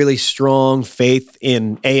really, really strong faith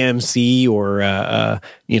in AMC or,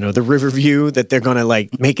 the Riverview that they're going to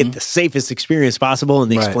like make it the safest experience possible. And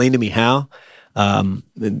they explain to me how.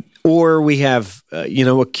 Or we have, a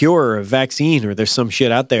cure or a vaccine, or there's some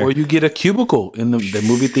shit out there. Or you get a cubicle in the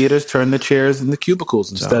movie theaters, turn the chairs into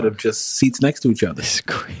cubicles instead of just seats next to each other. It's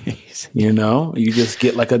crazy. You just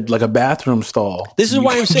get like a bathroom stall. This is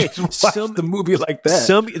why I'm saying watch the movie like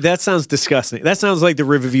that. That sounds disgusting. That sounds like the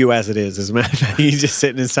Riverview as it is. As a matter of fact, you just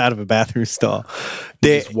sitting inside of a bathroom stall.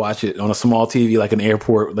 Just watch it on a small TV, like an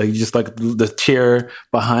airport, like just like the chair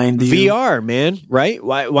behind you. VR, man, right?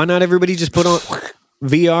 Why not everybody just put on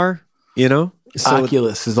VR?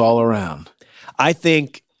 Oculus is all around. I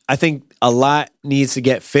think a lot needs to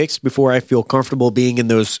get fixed before I feel comfortable being in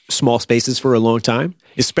those small spaces for a long time,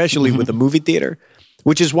 especially with a movie theater,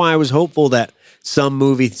 which is why I was hopeful that some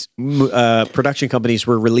production companies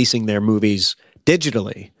were releasing their movies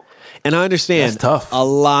digitally. And I understand a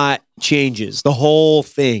lot changes. The whole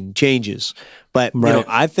thing changes. But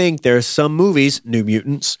I think there's some movies, New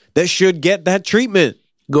Mutants, that should get that treatment.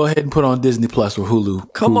 Go ahead and put on Disney Plus or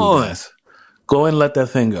Hulu. Come on. Guys. Go and let that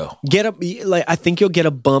thing go. I think you'll get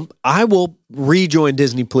a bump. I will rejoin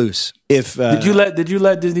Disney Plus if. Did you let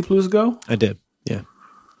Disney Plus go? I did. Yeah,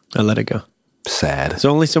 I let it go. Sad. There's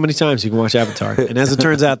only so many times you can watch Avatar, and as it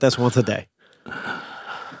turns out, that's once a day.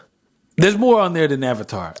 There's more on there than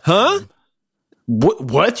Avatar. Huh?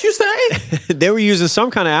 What you say? They were using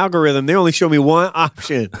some kind of algorithm. They only showed me one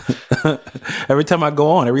option. Every time I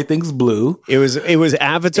go on, everything's blue. It was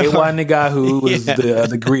Avatar. Ewa was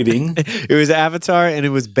the greeting. It was Avatar and it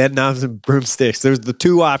was bed knobs and broomsticks. There's the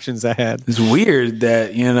two options I had. It's weird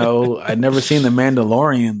that, I'd never seen the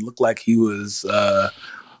Mandalorian look like he was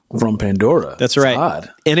from Pandora. That's right. It's odd.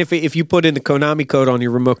 And if you put in the Konami code on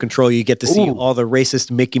your remote control, you get to see all the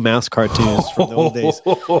racist Mickey Mouse cartoons from the old days.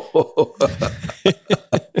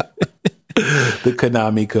 The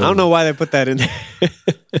Konami code. I don't know why they put that in there.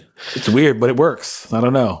 It's weird, but it works. I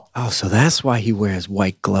don't know. Oh, so that's why he wears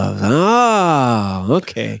white gloves. Oh,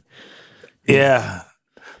 okay. Yeah.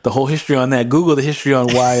 The whole history on that. Google the history on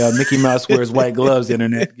why Mickey Mouse wears white gloves,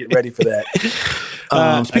 internet. Get ready for that.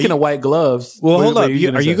 Speaking of white gloves. Well, hold up. Are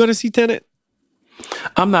you going to see Tenet?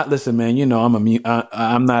 I'm not. Listen, man,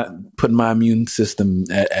 I'm not putting my immune system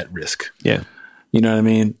at risk. Yeah. You know what I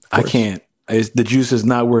mean? I can't. The juice is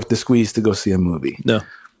not worth the squeeze to go see a movie. No.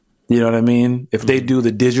 You know what I mean? If they do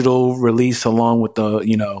the digital release along with the,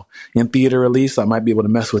 in theater release, I might be able to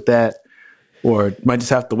mess with that. Or might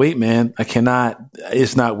just have to wait, man. I cannot.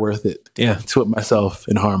 It's not worth it. Yeah. To put myself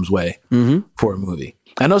in harm's way for a movie.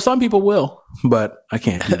 I know some people will, but I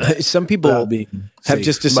can't. Some people have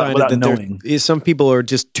just decided that some people are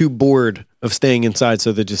just too bored of staying inside,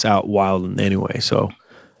 so they're just out wilding anyway. So,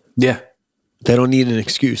 yeah, they don't need an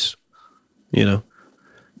excuse. The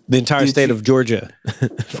entire state of Georgia,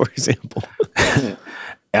 for example.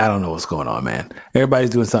 I don't know what's going on, man. Everybody's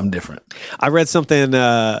doing something different. I read something.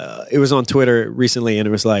 It was on Twitter recently, and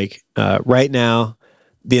it was like, right now,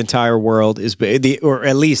 the entire world or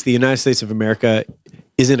at least the United States of America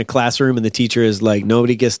is in a classroom, and the teacher is like,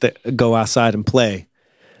 nobody gets to go outside and play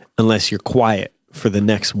unless you're quiet for the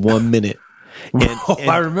next 1 minute. And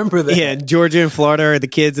I remember that. Yeah, Georgia and Florida are the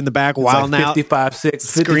kids in the back wilding out. 55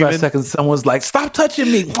 seconds, someone's like, stop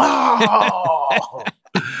touching me. Oh!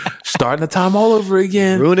 Starting the time all over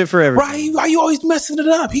again. Ruin it for everyone. Right? Why are you always messing it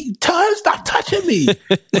up? Stop touching me.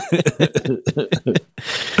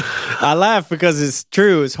 I laugh because it's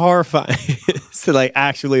true. It's horrifying. It's like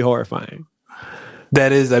actually horrifying.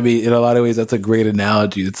 That is, in a lot of ways, that's a great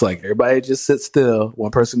analogy. It's like everybody just sits still.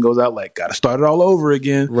 One person goes out, like, got to start it all over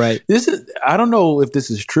again. Right. I don't know if this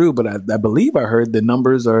is true, but I believe I heard the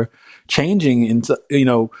numbers are changing and,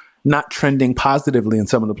 not trending positively in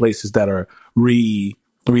some of the places that are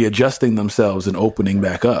readjusting themselves and opening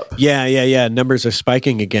back up. Yeah. Numbers are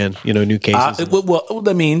spiking again, new cases.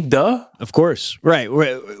 Duh. Of course. Right.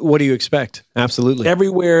 What do you expect? Absolutely.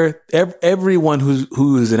 Everywhere, everyone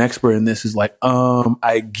who is an expert in this is like,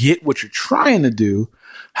 I get what you're trying to do.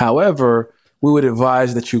 However, we would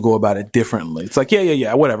advise that you go about it differently. It's like,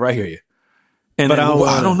 yeah, whatever. I hear you. But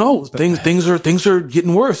I don't know. Things are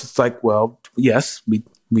getting worse. It's like, well, yes, we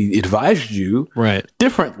advised you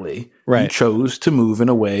differently. Right. You chose to move in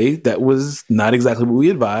a way that was not exactly what we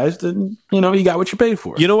advised, and you got what you paid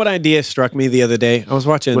for. You know what idea struck me the other day? I was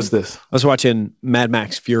watching. What's this? I was watching Mad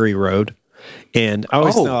Max Fury Road, and I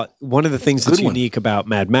always thought one of the things that's unique about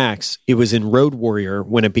Mad Max, it was in Road Warrior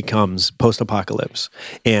when it becomes post-apocalypse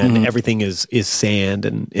and everything is sand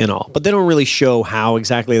and all. But they don't really show how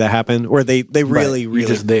exactly that happened, or they really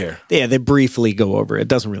just there. Yeah, they briefly go over it. It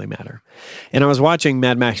doesn't really matter. And I was watching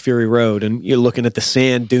Mad Max Fury Road, and you're looking at the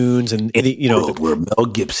sand dunes and where Mel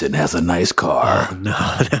Gibson has a nice car. Oh,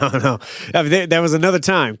 no. I mean, that was another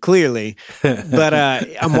time, clearly. But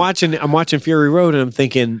I'm watching Fury Road, and I'm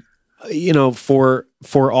thinking, for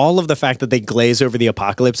all of the fact that they glaze over the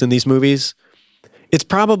apocalypse in these movies, it's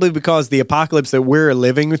probably because the apocalypse that we're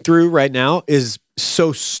living through right now is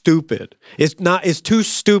so stupid. It's too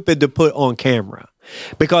stupid to put on camera,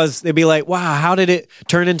 because they'd be like, wow, how did it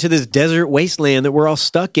turn into this desert wasteland that we're all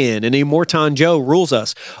stuck in and Immortan Joe rules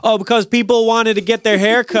us? Oh, because people wanted to get their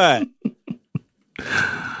hair cut.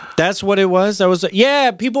 That's what it was. We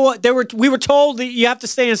were told that you have to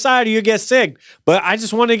stay inside or you get sick, but I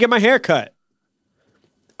just wanted to get my hair cut.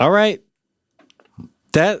 All right.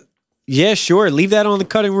 Yeah, sure. Leave that on the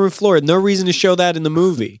cutting room floor. No reason to show that in the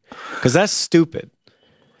movie because that's stupid.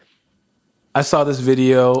 I saw this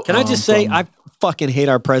video. Can I just say I fucking hate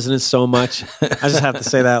our president so much? I just have to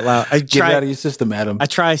say that out loud. Get it out of your system, Adam. I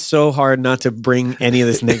try so hard not to bring any of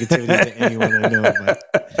this negativity to anyone I know.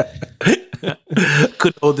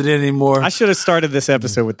 Couldn't hold it in anymore. I should have started this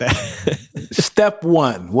episode with that. Step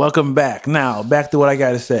 1. Welcome back. Now, back to what I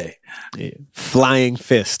got to say. Yeah. Flying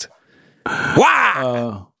fist.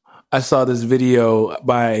 Wow! I saw this video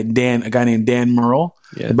by a guy named Dan Murrell,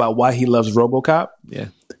 about why he loves RoboCop. Yeah.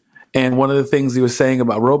 And one of the things he was saying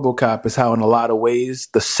about RoboCop is how in a lot of ways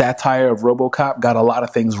the satire of RoboCop got a lot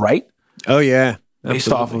of things right. Oh, yeah. Absolutely.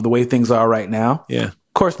 Based off of the way things are right now. Yeah.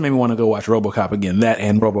 Of course, made me want to go watch RoboCop again. That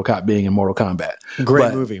and RoboCop being in Mortal Kombat.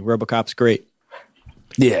 Great movie. RoboCop's great.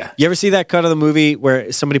 Yeah. You ever see that cut of the movie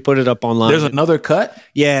where somebody put it up online? There's another cut?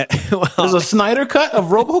 Yeah. Well, there's a Snyder cut of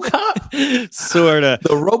RoboCop? Sort of. The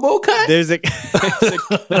RoboCut?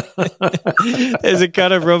 There's a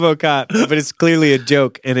cut of RoboCop, but it's clearly a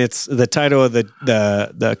joke, and it's the title of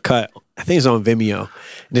the cut. I think it's on Vimeo.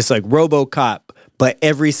 And it's like RoboCop, but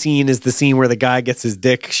every scene is the scene where the guy gets his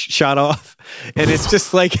dick shot off. And it's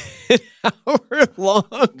just like an hour long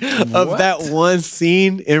of that one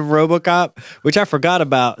scene in RoboCop, which I forgot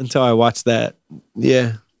about until I watched that.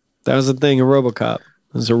 Yeah, that was the thing in RoboCop. It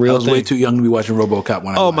was a real thing. I was way too young to be watching RoboCop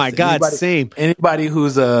when I watched it. Oh my God, same. Anybody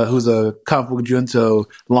who's a comic book junto,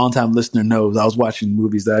 longtime listener knows I was watching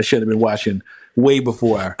movies that I should have been watching way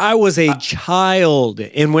before. I was a child,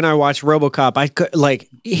 and when I watched RoboCop, I could,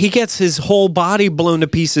 he gets his whole body blown to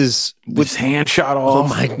pieces with his hand shot off. Oh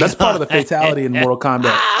my God. That's part of the fatality in Mortal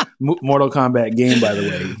Kombat. Mortal Kombat game, by the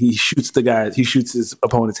way. He shoots his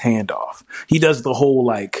opponent's hand off. He does the whole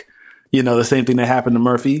the same thing that happened to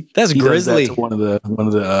Murphy. That's grisly. That to one of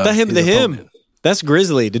the him. That's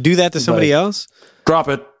grisly to do that to somebody else. Drop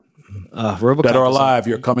it. RoboCop. Dead or alive,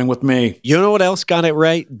 you're coming with me. You know what else got it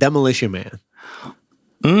right? Demolition Man.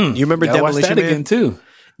 You remember Demolition Man again too?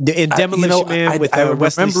 In Demolition Man with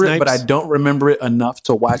Wesley Snipes, but I don't remember it enough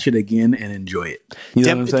to watch it again and enjoy it. You know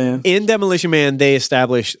what I'm saying? In Demolition Man, they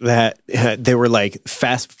established that they were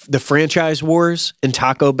the franchise wars, and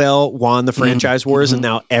Taco Bell won the franchise wars, and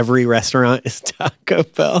now every restaurant is Taco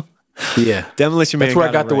Bell. Yeah, Demolition Man. That's where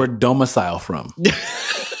I got the word domicile from.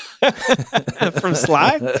 From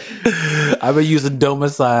Sly? I've been using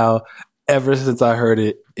domicile ever since I heard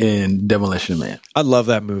it in Demolition Man. I love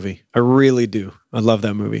that movie. I really do. I love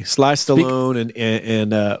that movie. Sly Stallone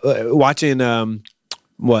and watching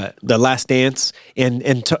The Last Dance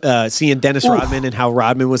and seeing Dennis Rodman and how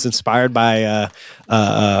Rodman was inspired by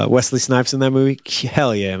Wesley Snipes in that movie.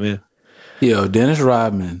 Hell yeah, man. Yo, Dennis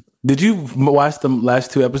Rodman. Did you watch the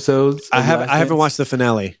last 2 episodes? I haven't watched the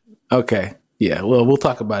finale. Okay. Yeah, well, we'll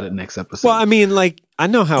talk about it next episode. Well, I mean, I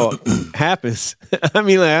know how it happens. I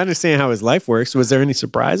mean, I understand how his life works. Was there any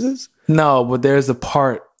surprises? No, but there's a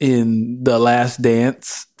part in The Last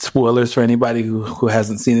Dance. Spoilers for anybody who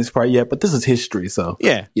hasn't seen this part yet, but this is history, so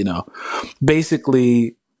yeah,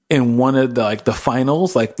 basically in one of the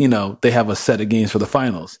finals, they have a set of games for the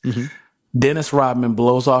finals. Mm-hmm. Dennis Rodman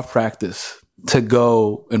blows off practice to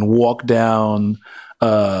go and walk out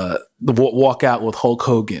with Hulk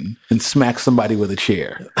Hogan and smack somebody with a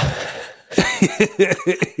chair.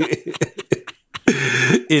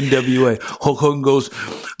 NWA. Hulk Hogan goes,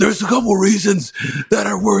 there's a couple reasons that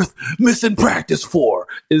are worth missing practice for.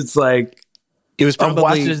 It's it was probably, I'm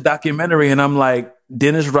watching this documentary and I'm like,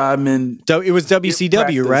 Dennis Rodman. It was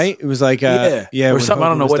WCW, right? It was yeah, or something. I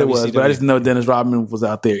don't know what it was, but I just know Dennis Rodman was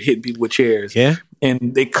out there hitting people with chairs. Yeah,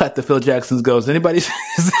 and they cut to Phil Jackson's goes. Anybody see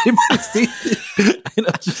this?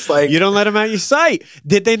 Just you don't let him out your sight.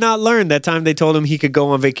 Did they not learn that time they told him he could go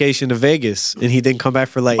on vacation to Vegas and he didn't come back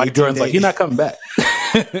for Mike Jordan's days? You're not coming back.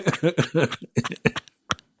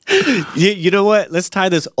 You know what? Let's tie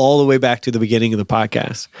this all the way back to the beginning of the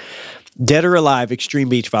podcast. Dead or Alive Extreme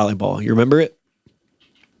Beach Volleyball. You remember it?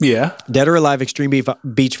 Yeah. Dead or Alive Extreme Beach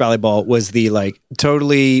Volleyball was the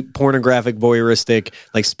totally pornographic, voyeuristic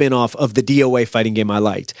spin-off of the DOA fighting game I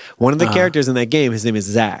liked. One of the characters in that game, his name is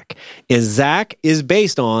Zach. And Zach is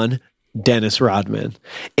based on Dennis Rodman.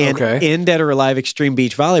 And in Dead or Alive Extreme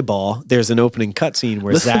Beach Volleyball, there's an opening cutscene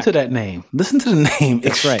where Listen to that name. Listen to the name.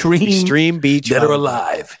 Extreme Beach Dead or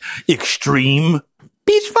Alive. Extreme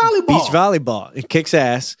Beach Volleyball. Beach Volleyball. It kicks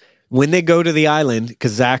ass. When they go to the island,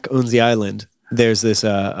 because Zach owns the island, there's this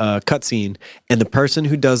cutscene, and the person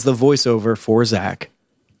who does the voiceover for Zach,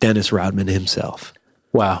 Dennis Rodman himself.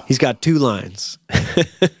 Wow. He's got 2 lines.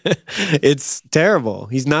 It's terrible.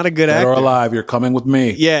 He's not a good actor. Dead or Alive, you're coming with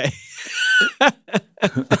me. Yeah.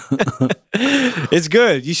 It's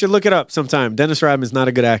good. You should look it up sometime. Dennis Rodman's not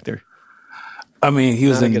a good actor. I mean, he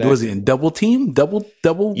was in Double Team? Double?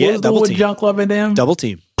 Yeah, Double Team. Jean-Claude Van Damme? Double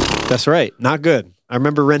Team. That's right. Not good. I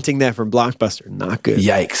remember renting that from Blockbuster. Not good.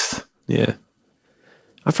 Yikes. Yeah.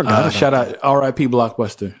 I forgot. Shout out R.I.P.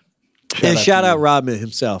 Blockbuster. Shout out Rodman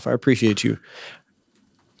himself. I appreciate you.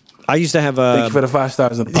 I used to have a... Thank you for the 5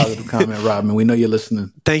 stars and the positive comment, Rodman. We know you're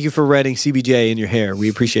listening. Thank you for writing CBJ in your hair. We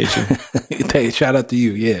appreciate you. Hey, shout out to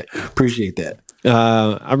you. Yeah, appreciate that.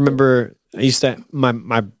 I remember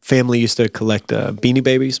my family used to collect Beanie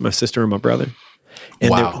Babies, my sister and my brother.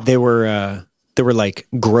 And wow. They were like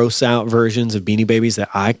gross out versions of Beanie Babies that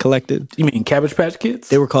I collected. You mean Cabbage Patch Kids?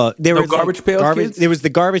 They were Garbage Pail Kids? There was the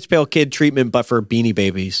Garbage Pail Kid treatment, but for Beanie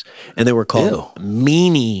Babies. And they were called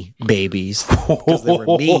Meanie Babies because they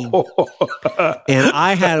were mean. And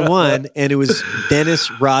I had one, and it was Dennis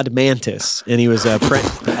Rodmantis. And he was a Frank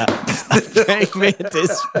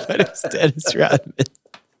Mantis, but it was Dennis Rodman.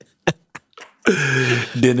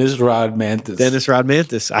 Dennis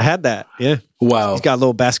Rodmantis. I had that. Yeah. Wow. He's got a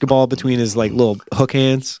little basketball between his like little hook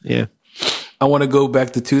hands. Yeah. I want to go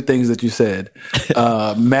back to 2 things that you said.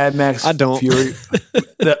 Mad Max. I don't. Fury.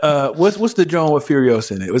 What's the joint with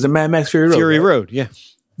Furiosa in it? Was it Mad Max Fury Road? Fury Road. Yeah.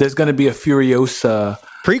 There's going to be a Furiosa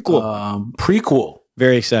prequel.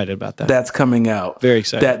 Very excited about that. That's coming out. Very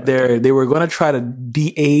excited. They were going to try to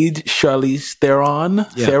de-age Charlize Theron.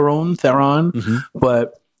 Yeah. Theron. Mm-hmm.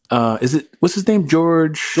 But what's his name?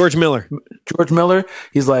 George Miller. George Miller.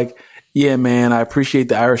 He's like, yeah, man, I appreciate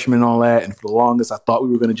the Irishman and all that. And for the longest, I thought we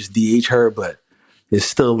were going to just de-age her, but it's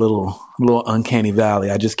still a little uncanny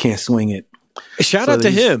valley. I just can't swing it. Shout out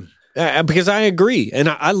to him because I agree, and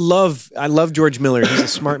I love George Miller. He's a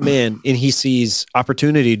smart man, and he sees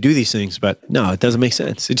opportunity to do these things. But no, it doesn't make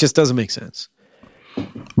sense. It just doesn't make sense.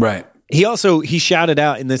 Right. He shouted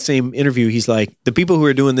out in the same interview, he's like, the people who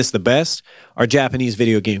are doing this the best are Japanese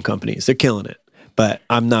video game companies. They're killing it. But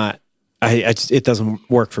I'm not, it doesn't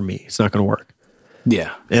work for me. It's not going to work.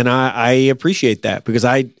 Yeah. And I appreciate that because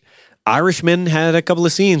Irishman had a couple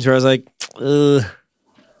of scenes where I was like,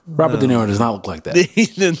 Robert De Niro does not look like that. He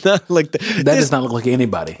does not look that does not look like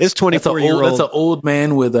anybody. This 24-year-old. That's an old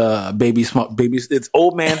man with a baby. It's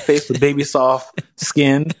old man face with baby soft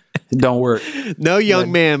skin. It don't work. No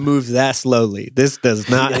young man moves that slowly. This does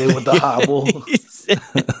not. Yeah, with the hobble.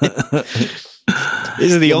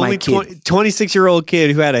 This is the only 26-year-old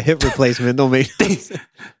kid who had a hip replacement. Don't make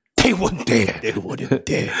they wouldn't dare. They wouldn't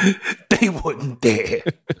dare. They wouldn't dare.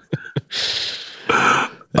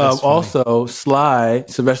 Also,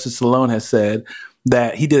 Sylvester Stallone has said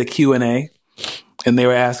that he did a Q&A and they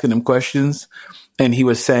were asking him questions and he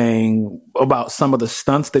was saying about some of the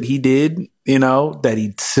stunts that he did, that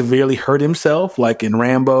he severely hurt himself, like in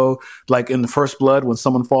Rambo, like in The First Blood when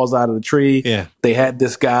someone falls out of the tree. Yeah. They had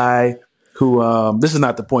this guy who, this is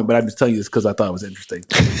not the point, but I'm just telling you this because I thought it was interesting.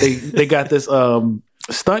 They got this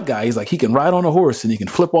stunt guy. He's like, he can ride on a horse and he can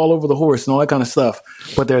flip all over the horse and all that kind of stuff.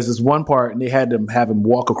 But there's this one part and they had to have him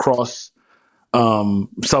walk across some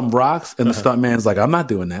rocks and the stunt man's like, I'm not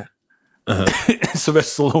doing that.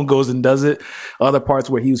 Sylvester Stallone goes and does it. Other parts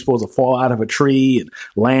where he was supposed to fall out of a tree and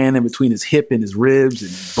land in between his hip and his ribs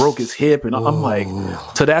and broke his hip. And I'm like,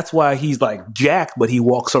 so that's why he's like jacked, but he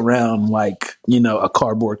walks around like, a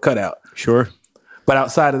cardboard cutout. Sure. But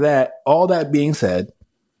outside of that, all that being said,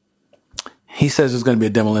 he says there's going to be a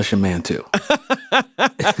Demolition Man 2.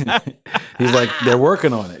 He's like, they're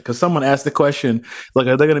working on it. Because someone asked the question, like,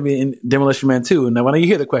 are they going to be in Demolition Man 2? And then when you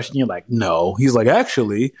hear the question, you're like, no. He's like,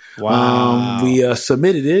 actually, we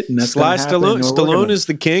submitted it. And that's Sly Stallone is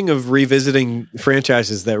the king of revisiting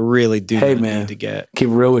franchises that really do need to get. Keep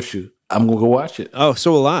it real with you. I'm going to go watch it. Oh,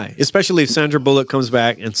 so will I. Especially if Sandra Bullock comes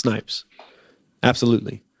back and Snipes.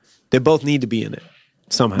 Absolutely. They both need to be in it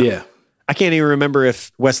somehow. Yeah. I can't even remember if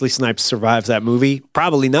Wesley Snipes survives that movie.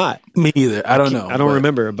 Probably not. Me either. I don't know. I don't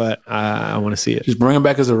remember, but I want to see it. Just bring him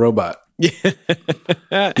back as a robot.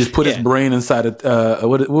 Yeah. Just put his brain inside of,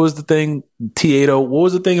 what was the thing? T-8O. What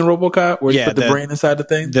was the thing in RoboCop where you put the brain inside the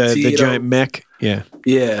thing? The giant mech. Yeah.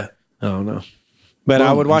 Yeah. I don't know. But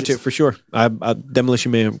I would watch it for sure.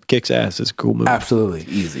 Demolition Man kicks ass. It's a cool movie. Absolutely.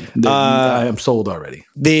 Easy. I am sold already.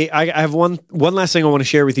 I have one last thing I want to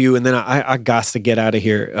share with you, and then I got to get out of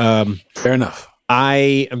here. Fair enough.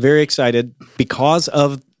 I am very excited because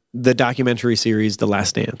of the documentary series, The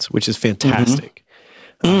Last Dance, which is fantastic.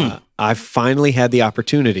 I finally had the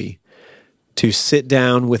opportunity to sit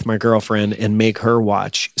down with my girlfriend and make her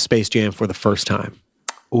watch Space Jam for the first time.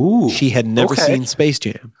 Ooh. She had never seen Space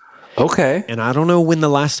Jam. Okay. And I don't know when the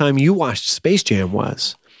last time you watched Space Jam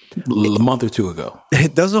was. A month or two ago.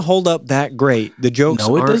 It doesn't hold up that great. The jokes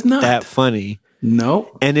aren't that funny.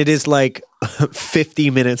 No. And it is like 50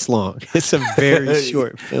 minutes long. It's a very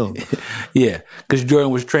short film. Yeah, because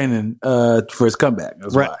Jordan was training for his comeback.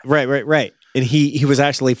 That's right, why. right. And he was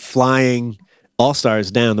actually flying All-Stars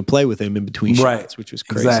down to play with him in between shots, which was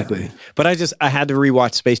crazy. Exactly. But I had to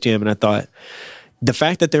rewatch Space Jam, and I thought, the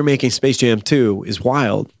fact that they're making Space Jam 2 is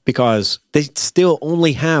wild because they still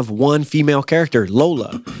only have one female character,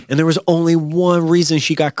 Lola. And there was only one reason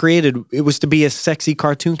she got created. It was to be a sexy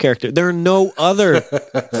cartoon character. There are no other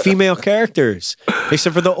female characters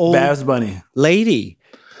except for the old Babs Bunny lady.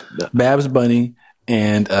 Babs Bunny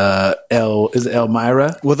and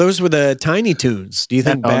Elmira? Well, those were the Tiny Toons. Do you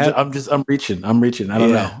think I'm reaching. I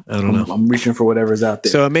don't know. I'm reaching for whatever's out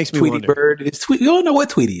there. So it makes me Tweety wonder. Bird is Tweety. You don't know what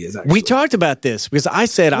Tweety is, actually. We talked about this because I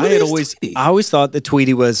said I always thought that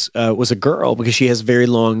Tweety was a girl because she has very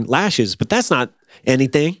long lashes, but that's not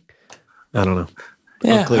anything. I don't know.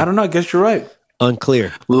 Yeah, Unclear. I don't know. I guess you're right.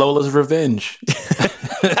 Unclear. Lola's Revenge.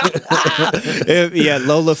 Yeah,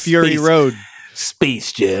 Lola Fury Road.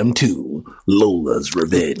 Space Jam 2, Lola's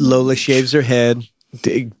Revenge. Lola shaves her head,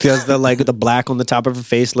 does the black on the top of her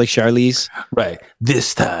face like Charlize. Right.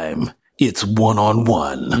 This time, it's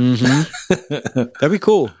one-on-one. Mm-hmm. That'd be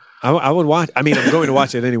cool. I would watch. I mean, I'm going to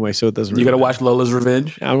watch it anyway, so it doesn't really You got to watch Lola's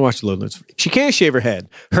Revenge? I would watch Lola's. She can't shave her head.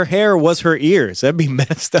 Her hair was her ears. That'd be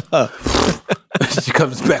messed up. She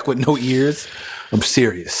comes back with no ears. I'm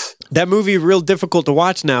serious. That movie is real difficult to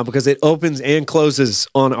watch now because it opens and closes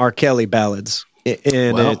on R. Kelly ballads.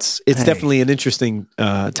 And it's definitely an interesting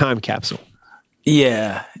time capsule.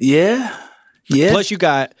 Yeah. Plus, you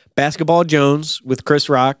got Basketball Jones with Chris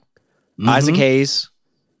Rock, Isaac Hayes,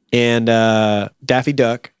 and Daffy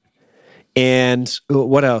Duck. And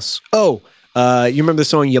what else? Oh, you remember the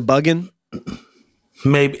song "You Buggin'"?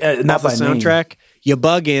 Maybe not off the by soundtrack. Name. "You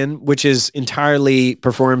Buggin'," which is entirely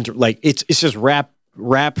performed like it's just rap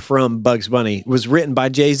from Bugs Bunny. It was written by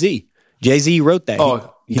Jay-Z. Jay-Z wrote that.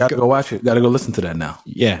 Oh, you got to go watch it. Got to go listen to that now.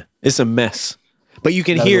 Yeah, it's a mess. But you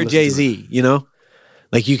can hear Jay-Z, you know?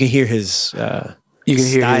 Like you can hear his you can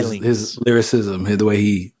hear his lyricism, the way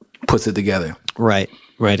he puts it together. Right,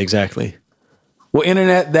 exactly. Well,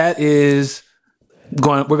 Internet, that is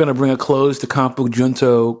we're going to bring a close to Comic Book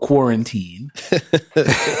Junto quarantine.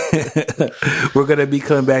 We're going to be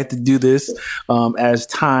coming back to do this as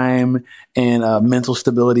time and mental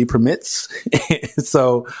stability permits.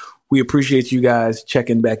 So we appreciate you guys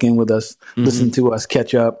checking back in with us, listen to us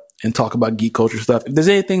catch up and talk about geek culture stuff. If there's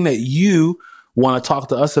anything that you want to talk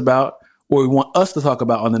to us about or you want us to talk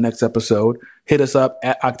about on the next episode, hit us up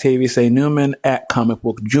at Octavius A. Newman, at Comic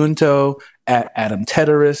Book Junto, at Adam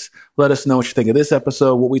Teteris. Let us know what you think of this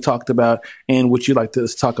episode, what we talked about, and what you'd like to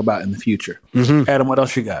talk about in the future. Adam, what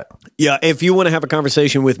else you got? Yeah, if you want to have a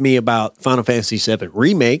conversation with me about Final Fantasy VII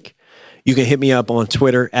Remake, you can hit me up on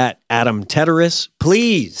Twitter at Adam Teteris.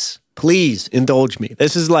 Please indulge me.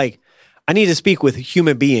 This is like, I need to speak with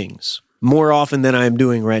human beings more often than I'm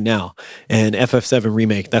doing right now. And FF7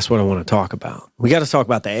 Remake, that's what I want to talk about. We got to talk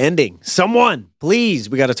about the ending. Someone, please,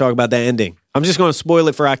 we got to talk about the ending. I'm just going to spoil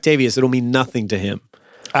it for Octavius. It'll mean nothing to him.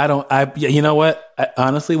 You know what?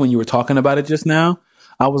 Honestly, when you were talking about it just now,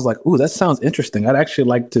 I was like, ooh, that sounds interesting. I'd actually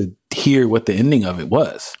like to hear what the ending of it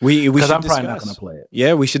was. Because I'm probably not going to play it.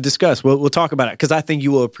 Yeah, we should discuss. We'll talk about it because I think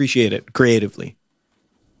you will appreciate it creatively.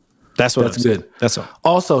 That's good. That's all.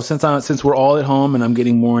 Also, since we're all at home and I'm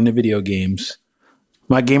getting more into video games,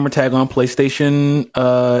 my gamer tag on PlayStation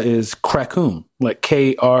is Krakoom, like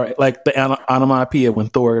KR, like the onomatopoeia when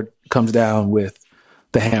Thor comes down with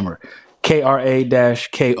the hammer.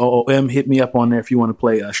 KRA-KOOM. Hit me up on there if you want to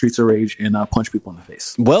play Streets of Rage and punch people in the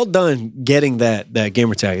face. Well done getting that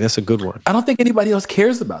gamer tag. That's a good one. I don't think anybody else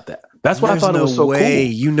cares about that. That's why I thought it was so cool.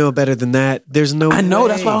 You know better than that. There's no way. I know.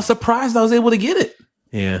 That's why I was surprised I was able to get it.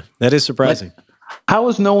 Yeah, that is surprising. How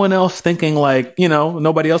was no one else thinking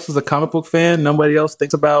nobody else is a comic book fan? Nobody else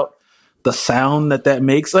thinks about the sound that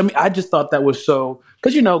makes? I mean, I just thought that was so,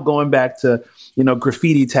 because, going back to,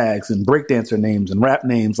 graffiti tags and breakdancer names and rap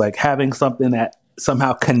names, like having something that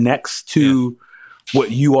somehow connects to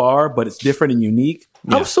what you are, but it's different and unique.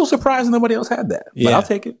 Yeah. I was so surprised nobody else had that, but I'll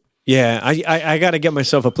take it. Yeah, I got to get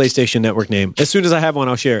myself a PlayStation Network name. As soon as I have one,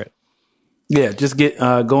 I'll share it. Yeah, just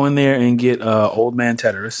go in there and get Old Man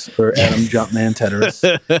Teteris or Adam Jumpman Teteris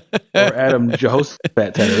or Adam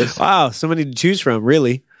Jehoshaphat Teteris. Wow, so many to choose from,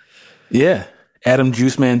 really. Yeah, Adam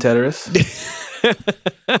Juice Man Teteris.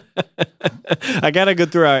 I got to go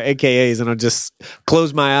through our AKAs and I'll just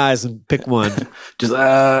close my eyes and pick one. Just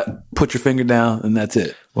put your finger down and that's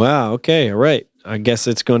it. Wow, okay, all right. I guess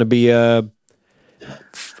it's going to be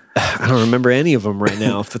I don't remember any of them right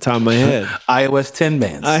now off the top of my head. iOS 10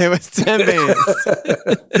 bands. iOS 10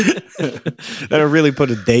 bands. That'll really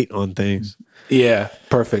put a date on things. Yeah,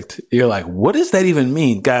 perfect. You're like, what does that even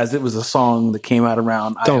mean? Guys, it was a song that came out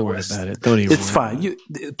around iOS. Don't worry about it. Don't even It's fine.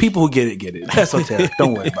 People who get it, get it. That's esoteric.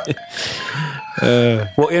 Don't worry about it.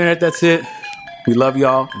 Well, Internet, that's it. We love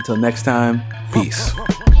y'all. Until next time, peace.